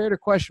think it's fair to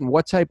question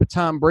what type of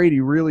Tom Brady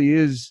really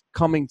is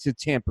coming to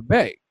Tampa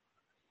Bay.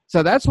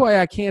 So that's why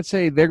I can't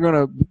say they're going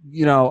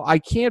to, I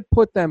can't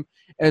put them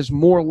as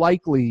more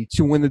likely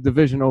to win the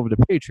division over the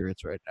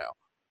Patriots right now.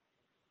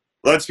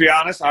 Let's be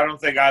honest. I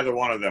don't think either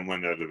one of them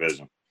win their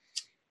division.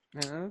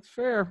 Yeah, that's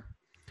fair.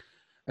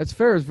 That's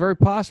fair. It's very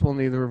possible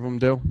neither of them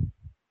do.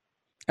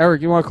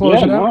 Eric, you want to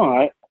close it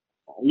out?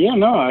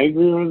 I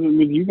agree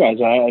with you guys.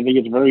 I think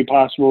it's very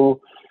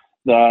possible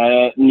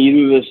that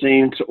neither the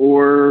Saints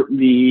or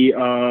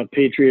the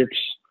Patriots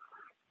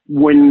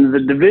win the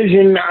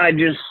division. I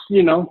just,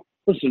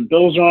 listen,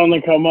 Bills are on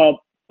the come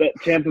up.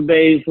 Tampa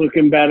Bay is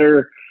looking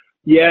better.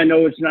 Yeah, I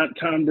know it's not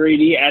Tom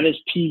Brady at his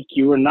peak.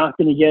 You are not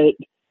going to get,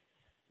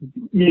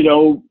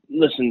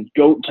 listen,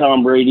 GOAT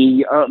Tom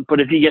Brady.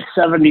 But if you get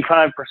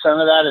 75% of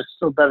that, it's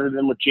still better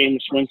than what Jameis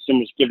Winston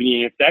was giving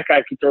you. If that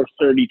guy can throw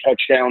 30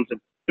 touchdowns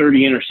and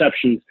 30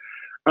 interceptions,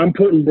 I'm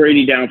putting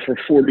Brady down for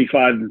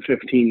 45 and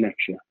 15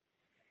 next year.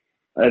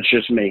 That's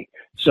just me.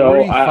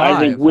 So I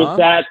think with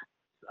that,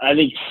 I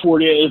think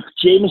 40. If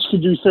Jameis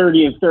could do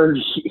 30 and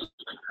 30,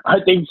 I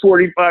think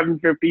 45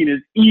 and 15 is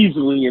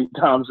easily in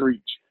Tom's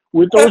reach.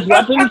 With those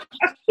weapons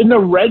in the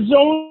red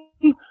zone,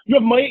 you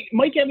have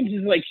Mike Evans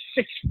is like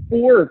 6'4"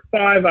 or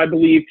 5, I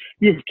believe.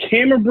 You have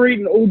Cameron Brate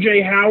and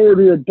O.J. Howard,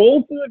 who are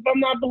both, if I'm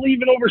not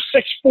believing, over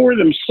 6'4"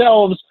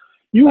 themselves.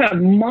 You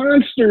have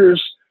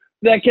monsters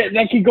that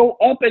can go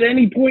up at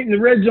any point in the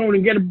red zone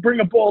and bring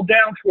a ball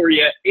down for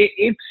you.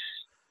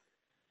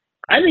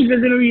 I think they're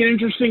going to be an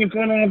interesting and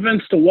fun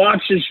offense to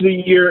watch this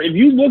year. If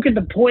you look at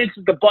the points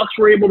that the Bucs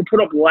were able to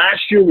put up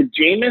last year with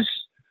Jameis,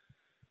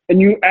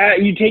 and you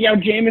take out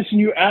Jameis and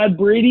you add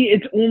Brady,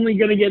 it's only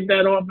going to get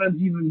that offense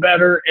even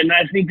better, and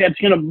I think that's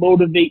going to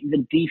motivate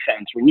the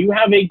defense. When you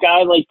have a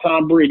guy like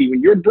Tom Brady,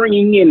 when you're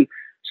bringing in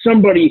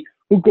somebody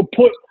who could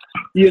put,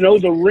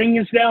 the ring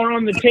is down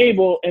on the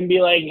table and be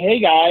like,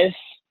 hey, guys,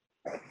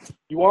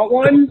 you want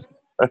one?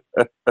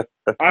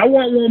 I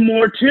want one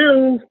more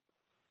too.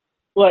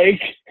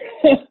 Like,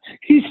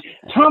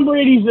 Tom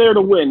Brady's there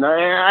to win.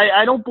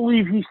 I don't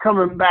believe he's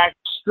coming back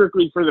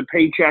strictly for the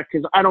paycheck,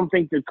 because I don't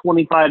think the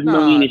 $25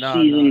 million a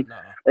season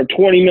or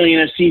 $20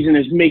 million a season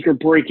is make or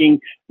breaking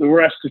the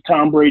rest of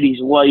Tom Brady's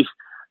life.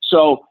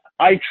 So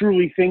I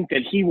truly think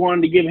that he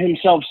wanted to give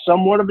himself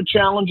somewhat of a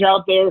challenge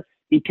out there.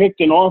 He picked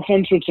an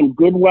offense with some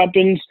good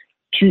weapons,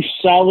 2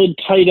 solid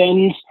tight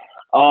ends.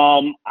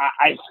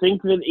 I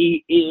think that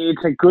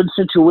it's a good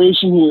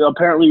situation. He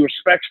apparently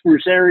respects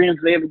Bruce Arians.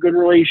 They have a good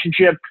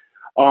relationship.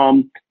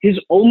 His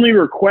only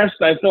request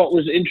I thought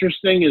was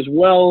interesting as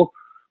well,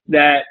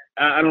 that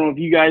I don't know if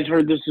you guys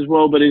heard this as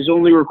well, but his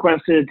only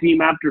request to the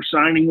team after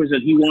signing was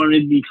that he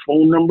wanted the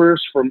phone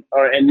numbers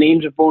and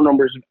names of phone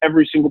numbers of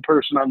every single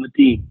person on the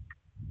team.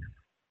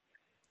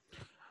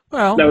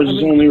 Well, that was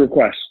his only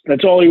request.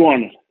 That's all he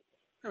wanted.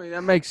 I mean,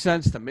 that makes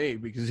sense to me,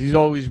 because he's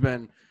always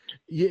been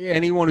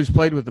anyone who's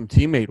played with him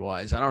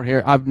teammate-wise.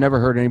 I've never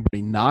heard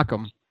anybody knock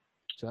him,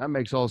 so that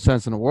makes all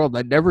sense in the world.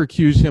 I'd never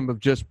accuse him of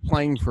just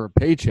playing for a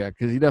paycheck,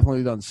 because he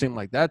definitely doesn't seem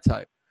like that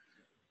type.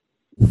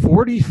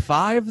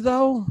 45,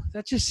 though,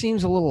 that just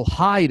seems a little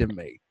high to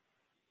me.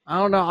 I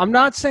don't know. I'm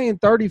not saying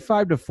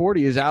 35 to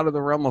 40 is out of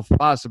the realm of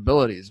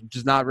possibilities. I'm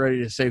just not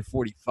ready to say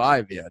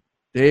 45 yet.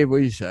 Dave, what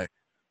do you say?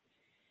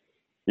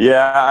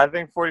 Yeah, I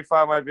think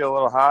 45 might be a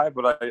little high,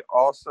 but I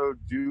also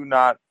do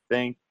not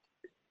think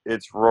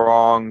it's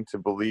wrong to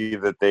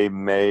believe that he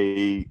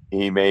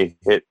may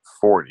hit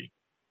 40.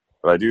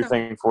 But I do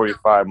think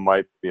 45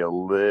 might be a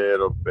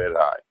little bit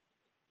high.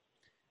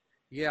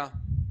 Yeah,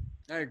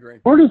 I agree.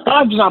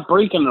 45 is not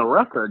breaking the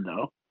record,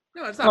 though.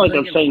 No, it's not not like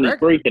I'm saying he's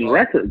breaking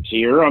records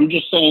here. I'm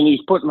just saying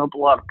he's putting up a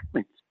lot of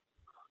points.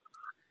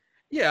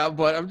 Yeah,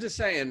 but I'm just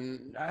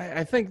saying,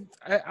 I think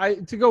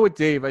to go with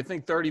Dave, I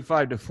think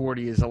 35 to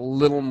 40 is a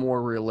little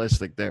more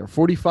realistic there.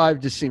 45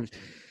 just seems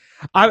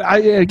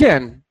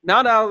again,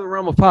 not out of the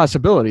realm of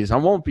possibilities. I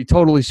won't be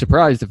totally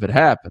surprised if it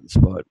happens,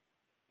 but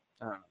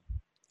I don't know.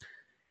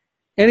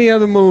 Any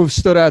other moves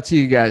stood out to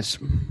you guys?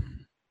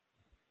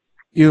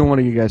 Either one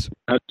of you guys.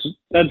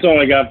 That's all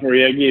I got for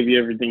you. I gave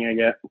you everything I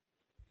got.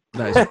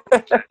 Nice.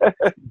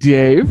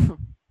 Dave?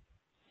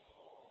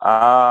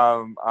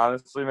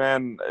 Honestly,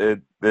 man,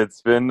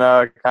 it's been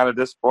kind of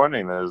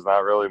disappointing. There's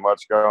not really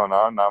much going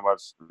on, not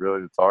much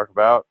really to talk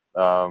about.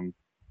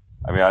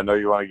 I mean, I know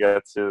you want to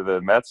get to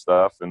the Met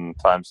stuff, and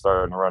time's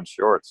starting to run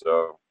short,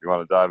 so if you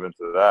want to dive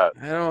into that.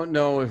 I don't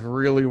know if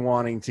really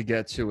wanting to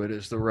get to it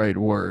is the right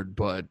word,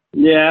 but...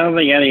 Yeah, I don't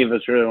think any of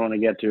us really want to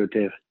get to it,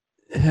 Dave.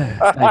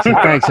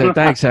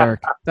 Thanks,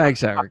 Eric.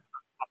 Thanks, Eric.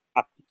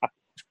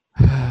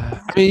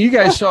 I mean, you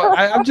guys saw...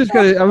 I'm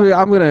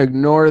gonna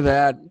ignore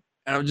that,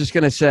 and I'm just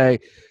going to say,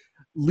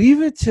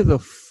 leave it to the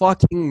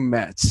fucking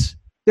Mets.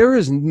 There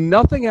is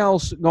nothing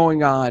else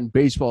going on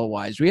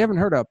baseball-wise. We haven't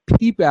heard a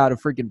peep out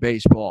of freaking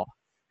baseball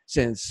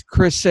since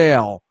Chris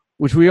Sale,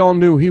 which we all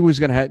knew he was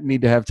going to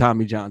need to have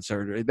Tommy John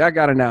surgery. That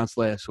got announced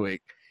last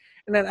week.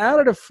 And then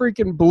out of the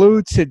freaking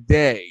blue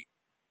today,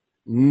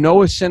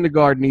 Noah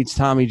Syndergaard needs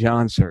Tommy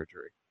John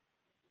surgery.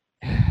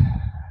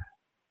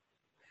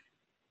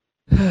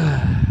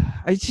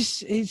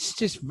 It's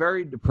just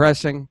very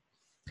depressing.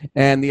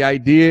 And the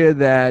idea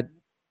that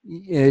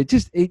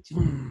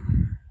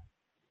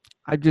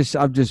I'm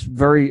just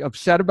very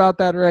upset about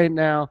that right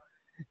now,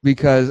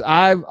 because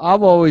I've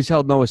always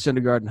held Noah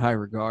Syndergaard in high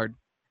regard.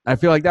 I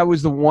feel like that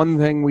was the one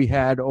thing we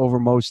had over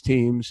most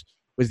teams,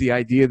 was the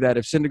idea that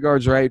if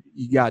Syndergaard's right,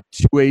 you got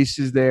 2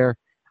 aces there.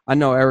 I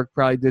know Eric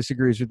probably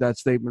disagrees with that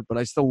statement, but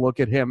I still look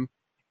at him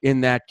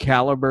in that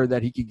caliber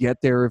that he could get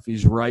there if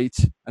he's right.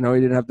 I know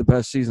he didn't have the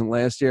best season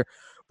last year,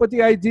 but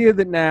the idea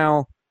that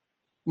now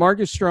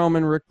Marcus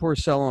Stroman, Rick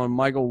Porcello, and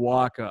Michael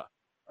Wacha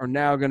are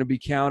now going to be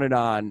counted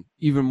on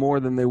even more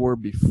than they were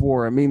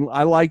before. I mean,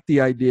 I like the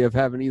idea of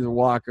having either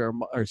Wacha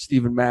or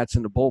Steven Matz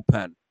in the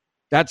bullpen.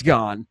 That's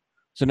gone.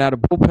 So now the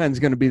bullpen's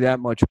going to be that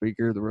much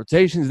weaker. The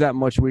rotation's that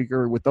much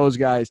weaker with those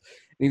guys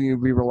needing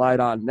to be relied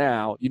on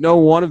now. You know,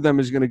 one of them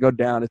is going to go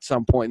down at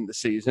some point in the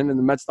season, and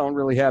the Mets don't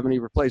really have any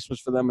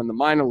replacements for them in the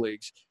minor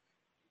leagues.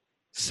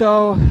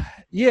 So,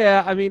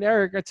 yeah, I mean,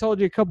 Eric, I told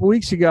you a couple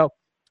weeks ago,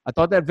 I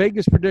thought that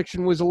Vegas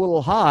prediction was a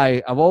little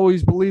high. I've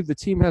always believed the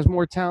team has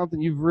more talent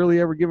than you've really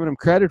ever given them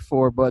credit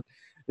for, but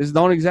this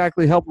don't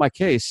exactly help my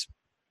case.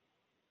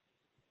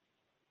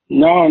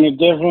 No, and it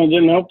definitely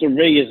didn't help their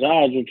Vegas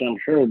odds, which I'm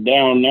sure are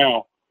down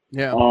now.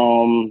 Yeah.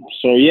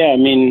 So, yeah, I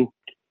mean,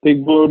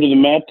 big blow to the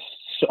Mets.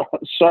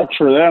 Sucks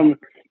for them,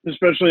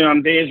 especially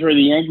on days where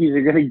the Yankees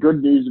are getting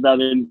good news about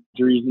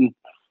injuries. And,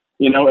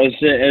 you know, as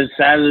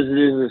sad as it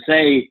is to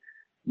say,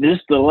 this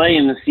delay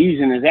in the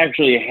season has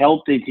actually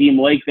helped a team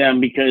like them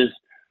because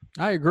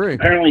I agree.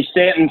 Apparently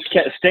Stanton's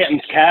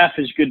calf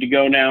is good to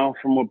go now,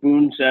 from what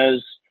Boone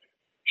says.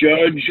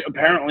 Judge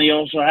apparently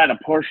also had a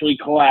partially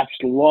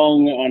collapsed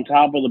lung on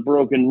top of the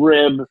broken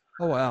rib.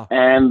 Oh, wow.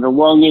 And the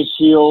lung is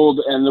healed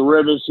and the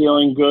rib is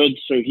healing good,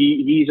 so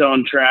he's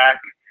on track.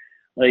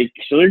 Like,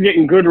 so they're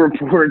getting good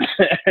reports,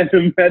 and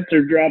the Mets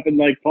are dropping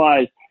like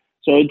flies.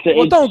 So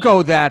don't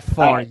go that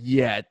far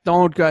yet.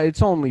 Don't go.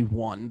 It's only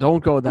one.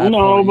 Don't go that far.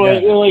 No,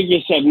 but yet. like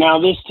you said, now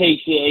this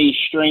takes a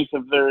strength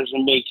of theirs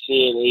and makes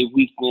it a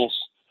weakness.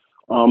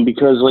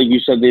 Because, like you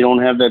said, they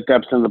don't have that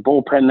depth in the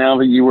bullpen now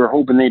that you were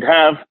hoping they'd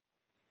have.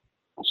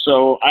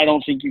 So I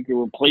don't think you can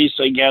replace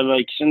a guy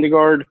like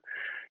Syndergaard.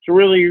 So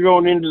really, you're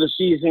going into the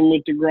season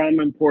with DeGrom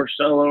and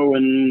Porcello,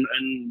 and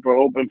we're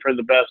hoping for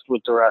the best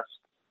with the rest.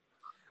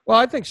 Well,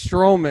 I think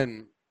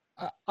Stroman.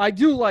 I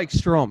do like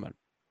Stroman.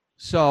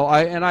 So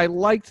I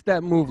liked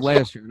that move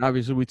last year, and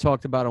obviously we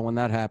talked about it when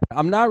that happened.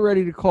 I'm not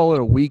ready to call it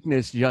a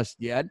weakness just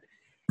yet.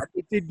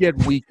 It did get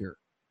weaker.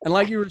 And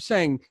like you were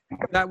saying,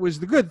 that was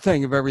the good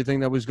thing of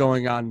everything that was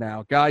going on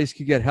now. Guys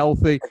could get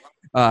healthy.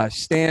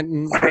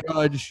 Stanton,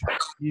 Judge,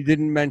 you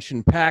didn't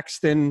mention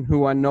Paxton,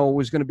 who I know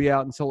was going to be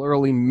out until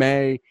early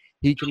May.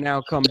 He can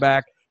now come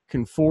back.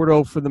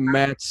 Conforto for the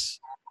Mets,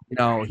 you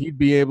know, he'd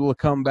be able to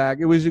come back.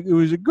 It was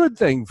a good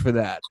thing for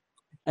that.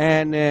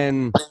 And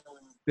then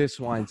this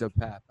winds up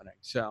happening.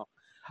 So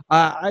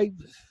I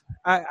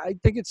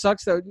think it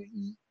sucks though,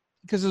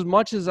 because as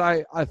much as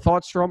I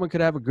thought Stroman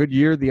could have a good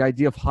year, the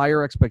idea of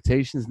higher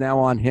expectations now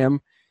on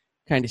him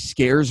kind of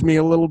scares me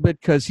a little bit,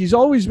 because he's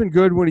always been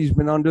good when he's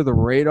been under the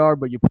radar,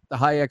 but you put the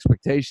high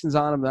expectations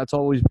on him, that's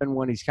always been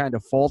when he's kind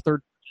of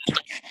faltered.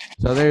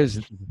 So there's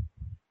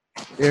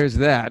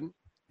that.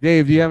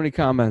 Dave, do you have any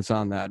comments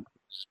on that?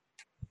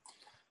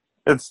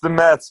 It's the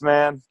Mets,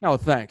 man. Oh,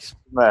 thanks.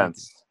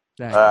 Mets.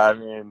 Thanks. I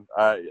mean,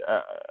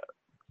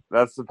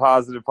 that's the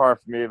positive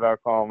part for me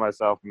about calling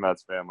myself a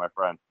Mets fan, my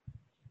friend.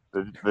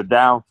 The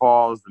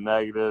downfalls, the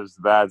negatives,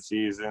 the bad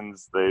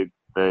seasons,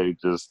 they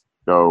just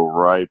go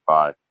right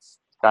by. It's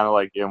kind of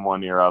like in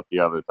one ear, out the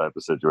other type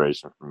of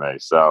situation for me.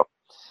 So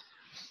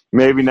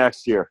maybe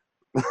next year.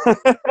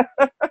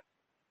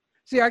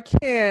 See, I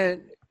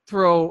can't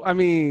throw. I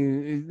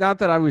mean, not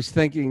that I was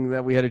thinking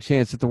that we had a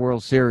chance at the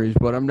World Series,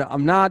 but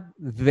I'm not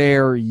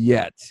there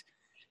yet,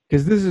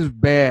 because this is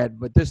bad.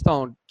 But this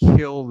don't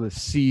kill the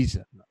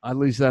season. At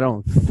least I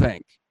don't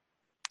think.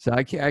 So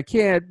I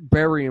can't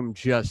bury him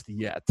just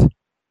yet.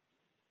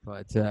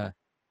 But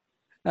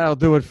that'll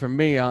do it for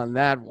me on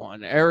that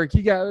one. Eric,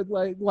 you got,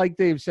 like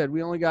Dave said,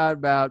 we only got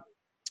about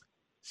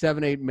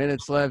 7-8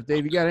 minutes left.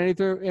 Dave, you got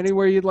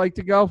anywhere you'd like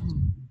to go?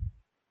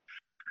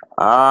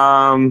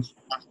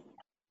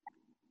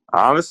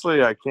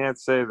 Honestly, I can't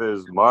say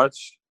there's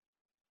much.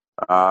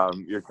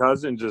 Your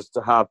cousin just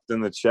hopped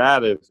in the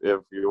chat. If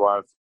you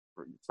want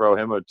to throw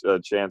him a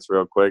chance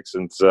real quick,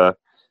 since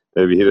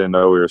maybe he didn't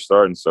know we were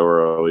starting so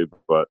early.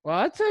 But well,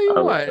 I'll tell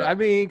you what. I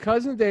mean,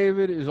 Cousin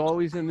David is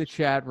always in the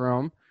chat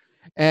room.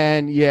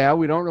 And, yeah,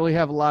 we don't really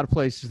have a lot of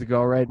places to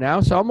go right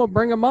now, so I'm going to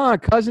bring him on.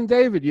 Cousin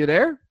David, you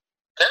there?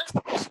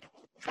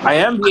 I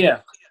am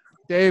here.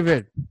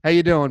 David, how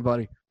you doing,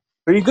 buddy?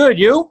 Pretty good.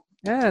 You?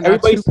 Yeah.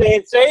 Everybody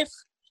staying safe?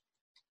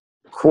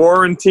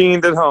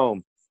 Quarantined at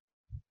home.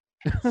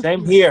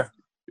 Same here.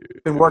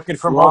 Been working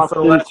from home for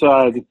the last.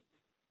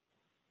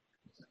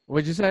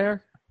 What'd you say,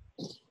 Eric?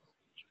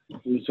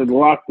 You said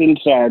locked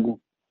inside.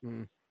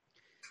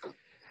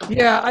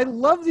 Yeah, I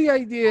love the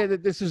idea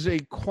that this is a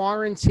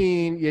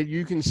quarantine, yet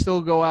you can still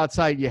go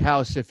outside your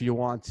house if you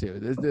want to.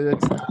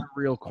 That's not a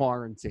real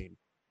quarantine.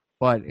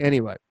 But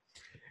anyway,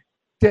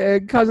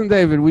 Cousin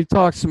David, we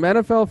talked some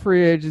NFL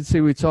free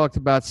agency. We talked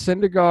about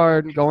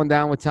Syndergaard going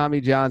down with Tommy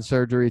John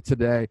surgery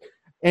today.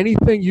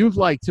 Anything you'd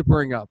like to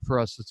bring up for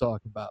us to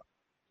talk about?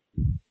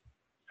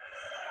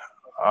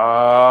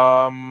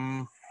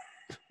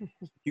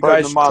 You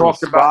guys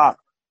talked about.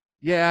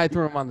 Yeah, I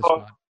threw him on the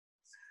spot.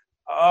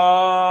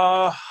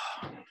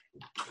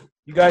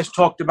 You guys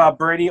talked about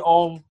Brady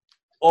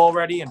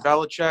already, and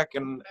Belichick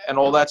and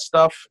all that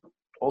stuff,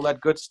 all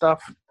that good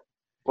stuff.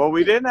 Well,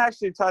 we didn't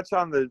actually touch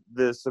on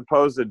the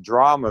supposed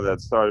drama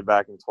that started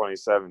back in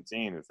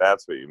 2017, if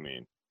that's what you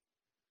mean.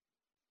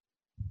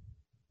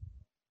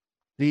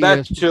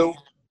 That too.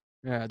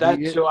 Yeah, that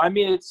too. I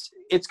mean,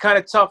 it's kind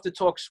of tough to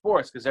talk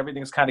sports because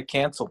everything's kind of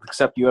canceled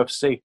except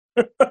UFC.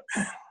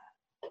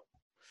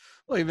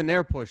 Well, even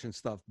they're pushing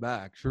stuff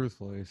back,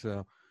 truthfully.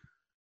 So,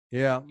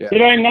 yeah.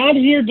 Did I not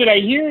hear? Did I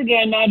hear? Or did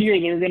I not hear?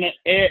 They're gonna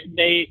air,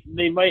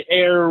 they might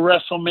air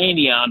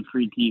WrestleMania on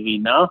free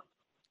TV. No.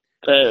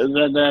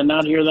 Did I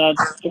not hear that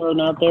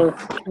thrown out there?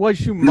 What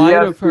you might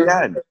have heard.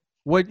 ESPN.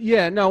 What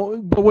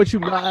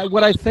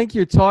I think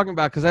you're talking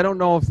about, because I don't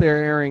know if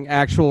they're airing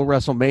actual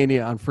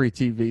WrestleMania on free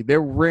TV.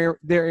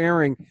 They're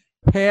airing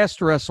past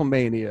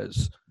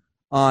WrestleManias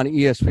on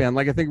ESPN.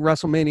 Like I think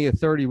WrestleMania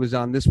 30 was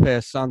on this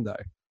past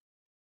Sunday.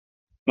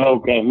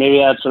 Okay, maybe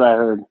that's what I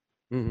heard.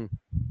 Mm-hmm.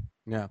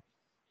 Yeah.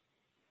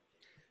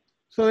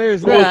 So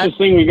there's that. Closest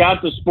thing we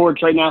got to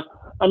sports right now.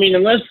 I mean,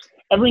 unless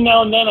every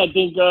now and then, I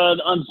think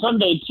on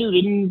Sunday too,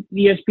 didn't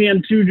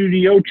ESPN 2 do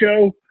the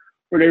Ocho,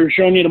 where they were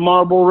showing you the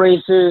marble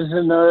races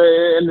and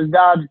the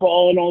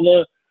dodgeball and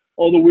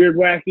all the weird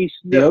wacky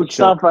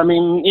stuff. I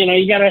mean,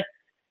 you gotta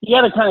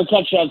kind of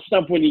catch that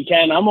stuff when you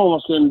can. I'm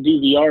almost gonna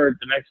DVR it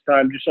the next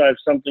time just so I have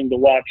something to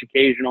watch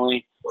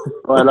occasionally.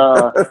 But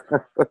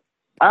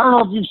I don't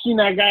know if you've seen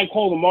that guy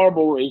call the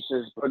marble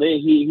races, but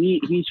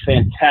he's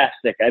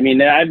fantastic. I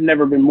mean, I've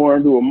never been more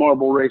into a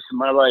marble race in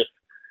my life.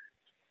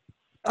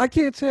 I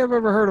can't say I've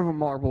ever heard of a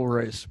marble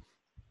race.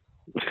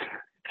 It's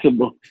the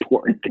most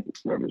boring thing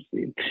I've ever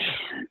seen.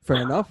 Fair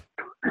enough.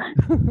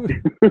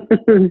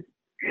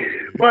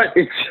 But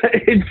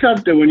it's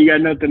something when you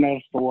got nothing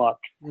else to watch.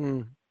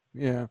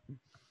 Yeah.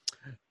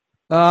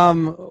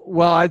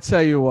 Well, I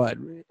tell you what.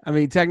 I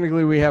mean,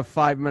 technically we have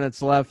 5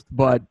 minutes left,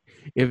 but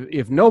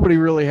if nobody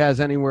really has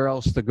anywhere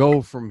else to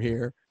go from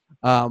here,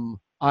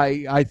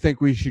 I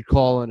think we should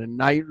call it a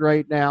night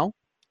right now.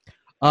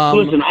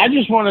 Listen, I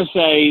just want to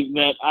say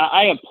that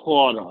I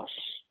applaud us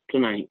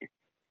tonight.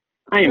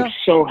 I am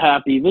so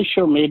happy. This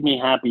show made me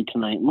happy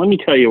tonight. Let me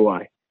tell you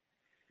why.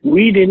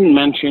 We didn't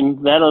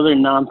mention that other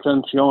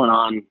nonsense going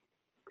on.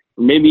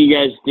 Maybe you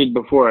guys did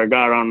before I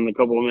got on, a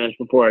couple of minutes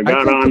before I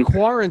got on. The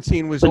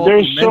quarantine was but all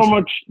there's so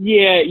much,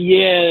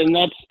 and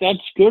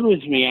that's good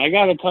with me. I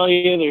got to tell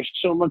you, there's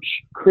so much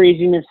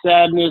craziness,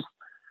 sadness,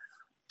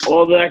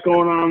 all that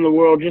going on in the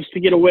world. Just to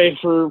get away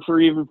for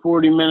even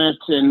 40 minutes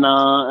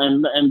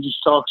and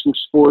just talk some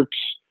sports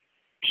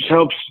just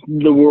helps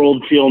the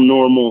world feel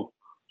normal.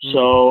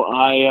 So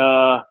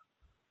I'm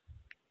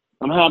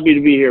happy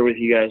to be here with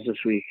you guys this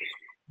week.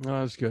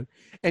 Oh, that's good.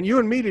 And you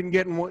and me didn't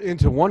get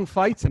into one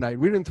fight tonight.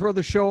 We didn't throw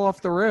the show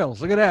off the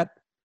rails. Look at that.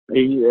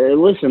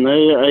 Listen,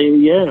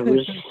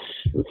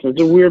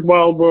 it's a weird,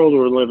 wild world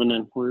we're living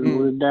in.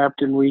 We're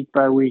adapting week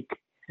by week.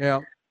 Yeah.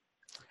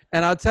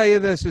 And I'll tell you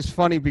this is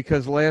funny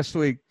because last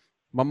week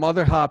my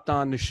mother hopped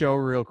on the show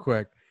real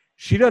quick.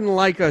 She doesn't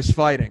like us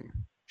fighting.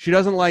 She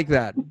doesn't like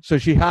that. So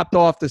she hopped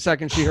off the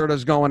second she heard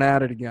us going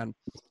at it again.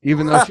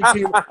 Even though she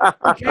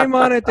came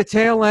on at the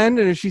tail end,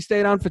 and if she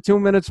stayed on for 2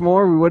 minutes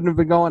more, we wouldn't have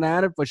been going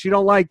at it. But she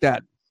don't like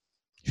that.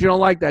 She don't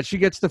like that. She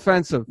gets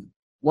defensive.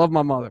 Love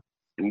my mother.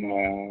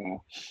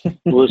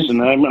 Listen,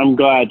 I'm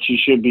glad she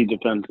should be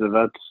defensive.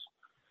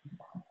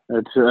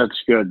 That's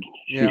good.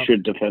 She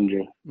should defend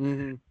you.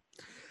 Mm-hmm.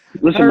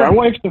 Listen, my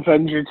wife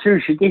defends you too.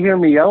 She can hear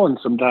me yelling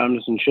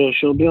sometimes, and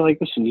she'll be like,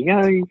 "Listen, you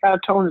gotta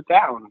tone it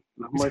down."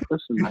 And I'm like,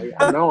 "Listen,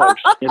 I know I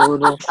just get a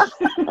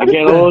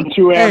little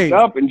too amped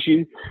up." And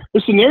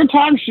there are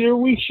times there are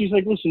weeks she's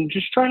like, "Listen,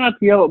 just try not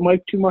to yell at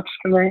Mike too much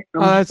tonight."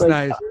 Oh, that's like,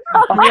 nice.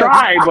 I'll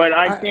try, but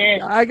I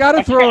can't. I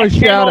gotta throw a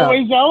shout out. I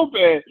can't always help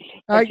it.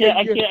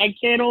 I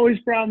can't always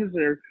promise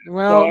her.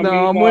 Well, so,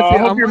 no, I'm with you. I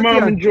hope your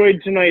mom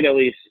enjoyed tonight at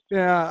least.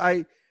 Yeah,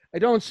 I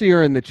don't see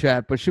her in the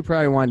chat, but she'll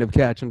probably wind up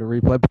catching the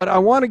replay. But I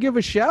want to give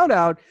a shout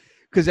out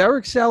because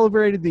Eric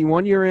celebrated the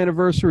 1 year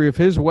anniversary of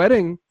his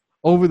wedding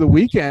over the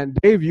weekend.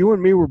 Dave, you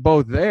and me were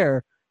both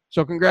there.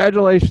 So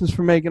congratulations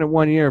for making it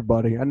 1 year,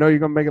 buddy. I know you're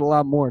going to make it a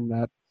lot more than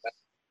that.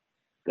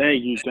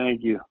 Thank you.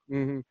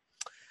 Mm-hmm.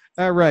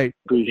 All right.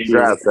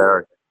 Congrats,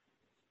 Eric.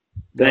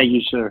 Thank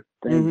you, sir.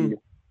 Thank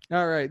you.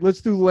 All right.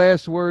 Let's do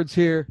last words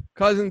here.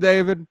 Cousin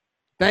David,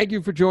 thank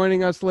you for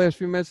joining us the last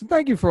few minutes. And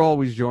thank you for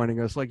always joining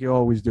us like you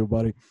always do,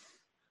 buddy.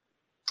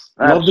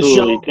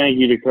 Absolutely. Thank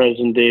you to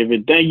Cousin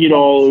David. Thank you to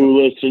all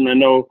who listen. I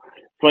know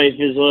Fife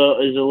is a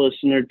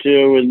listener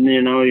too, and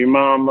your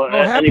mom.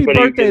 Happy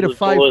birthday to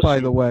Fife, by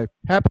the way.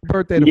 Happy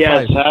birthday to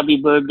Fife. Yes, happy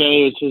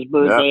birthday. It's his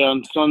birthday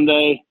on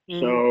Sunday,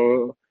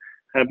 so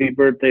happy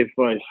birthday,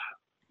 Fife.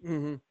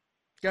 Mm-hmm.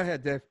 Go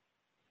ahead, Dave.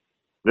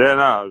 Yeah,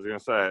 no, I was gonna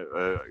say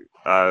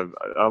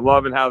I'm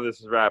loving how this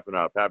is wrapping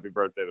up. Happy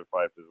birthday to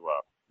Fife as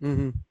well.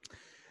 Mm-hmm.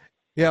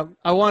 Yeah,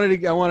 I wanted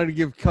to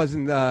give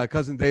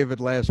cousin David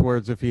last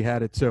words if he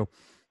had it too.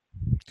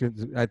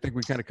 I think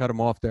we kind of cut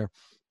him off there.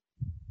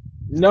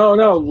 No,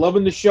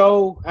 loving the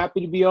show.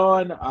 Happy to be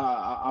on.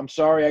 I'm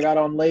sorry I got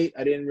on late.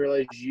 I didn't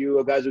realize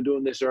you guys were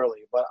doing this early,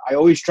 but I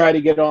always try to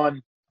get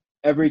on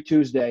every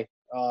Tuesday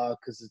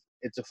because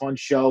it's a fun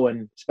show,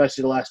 and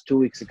especially the last 2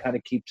 weeks, it kind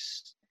of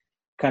keeps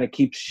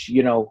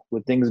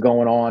with things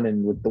going on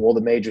and with all the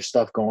major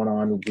stuff going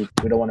on.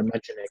 We don't want to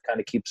mention it. It kind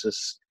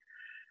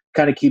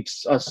of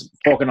keeps us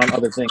talking on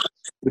other things,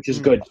 which is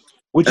good.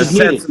 Which is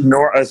needed.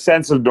 A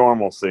sense of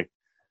normalcy.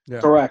 Yeah.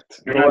 Correct.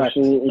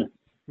 Absolutely.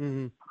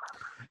 Mm-hmm.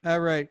 All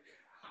right.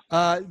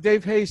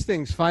 Dave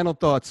Hastings, final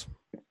thoughts.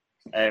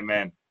 Hey,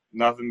 man,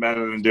 nothing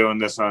better than doing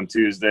this on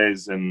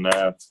Tuesdays. And,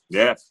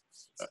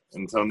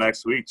 until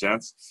next week,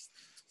 gents.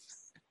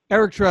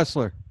 Eric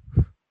Tressler.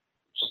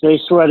 Stay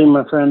sweaty,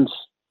 my friends.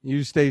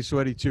 You stay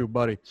sweaty too,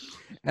 buddy.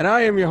 And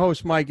I am your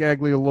host, Mike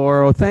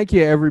Aglioloro. Thank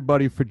you,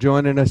 everybody, for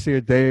joining us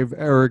here. Dave,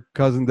 Eric,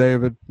 Cousin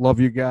David, love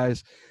you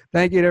guys.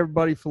 Thank you to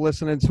everybody for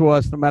listening to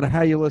us, no matter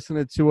how you're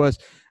listening to us.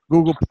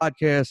 Google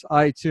Podcasts,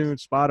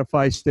 iTunes,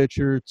 Spotify,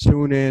 Stitcher,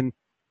 TuneIn.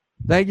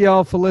 Thank you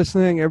all for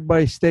listening.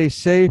 Everybody stay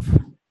safe.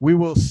 We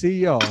will see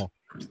y'all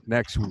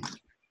next week.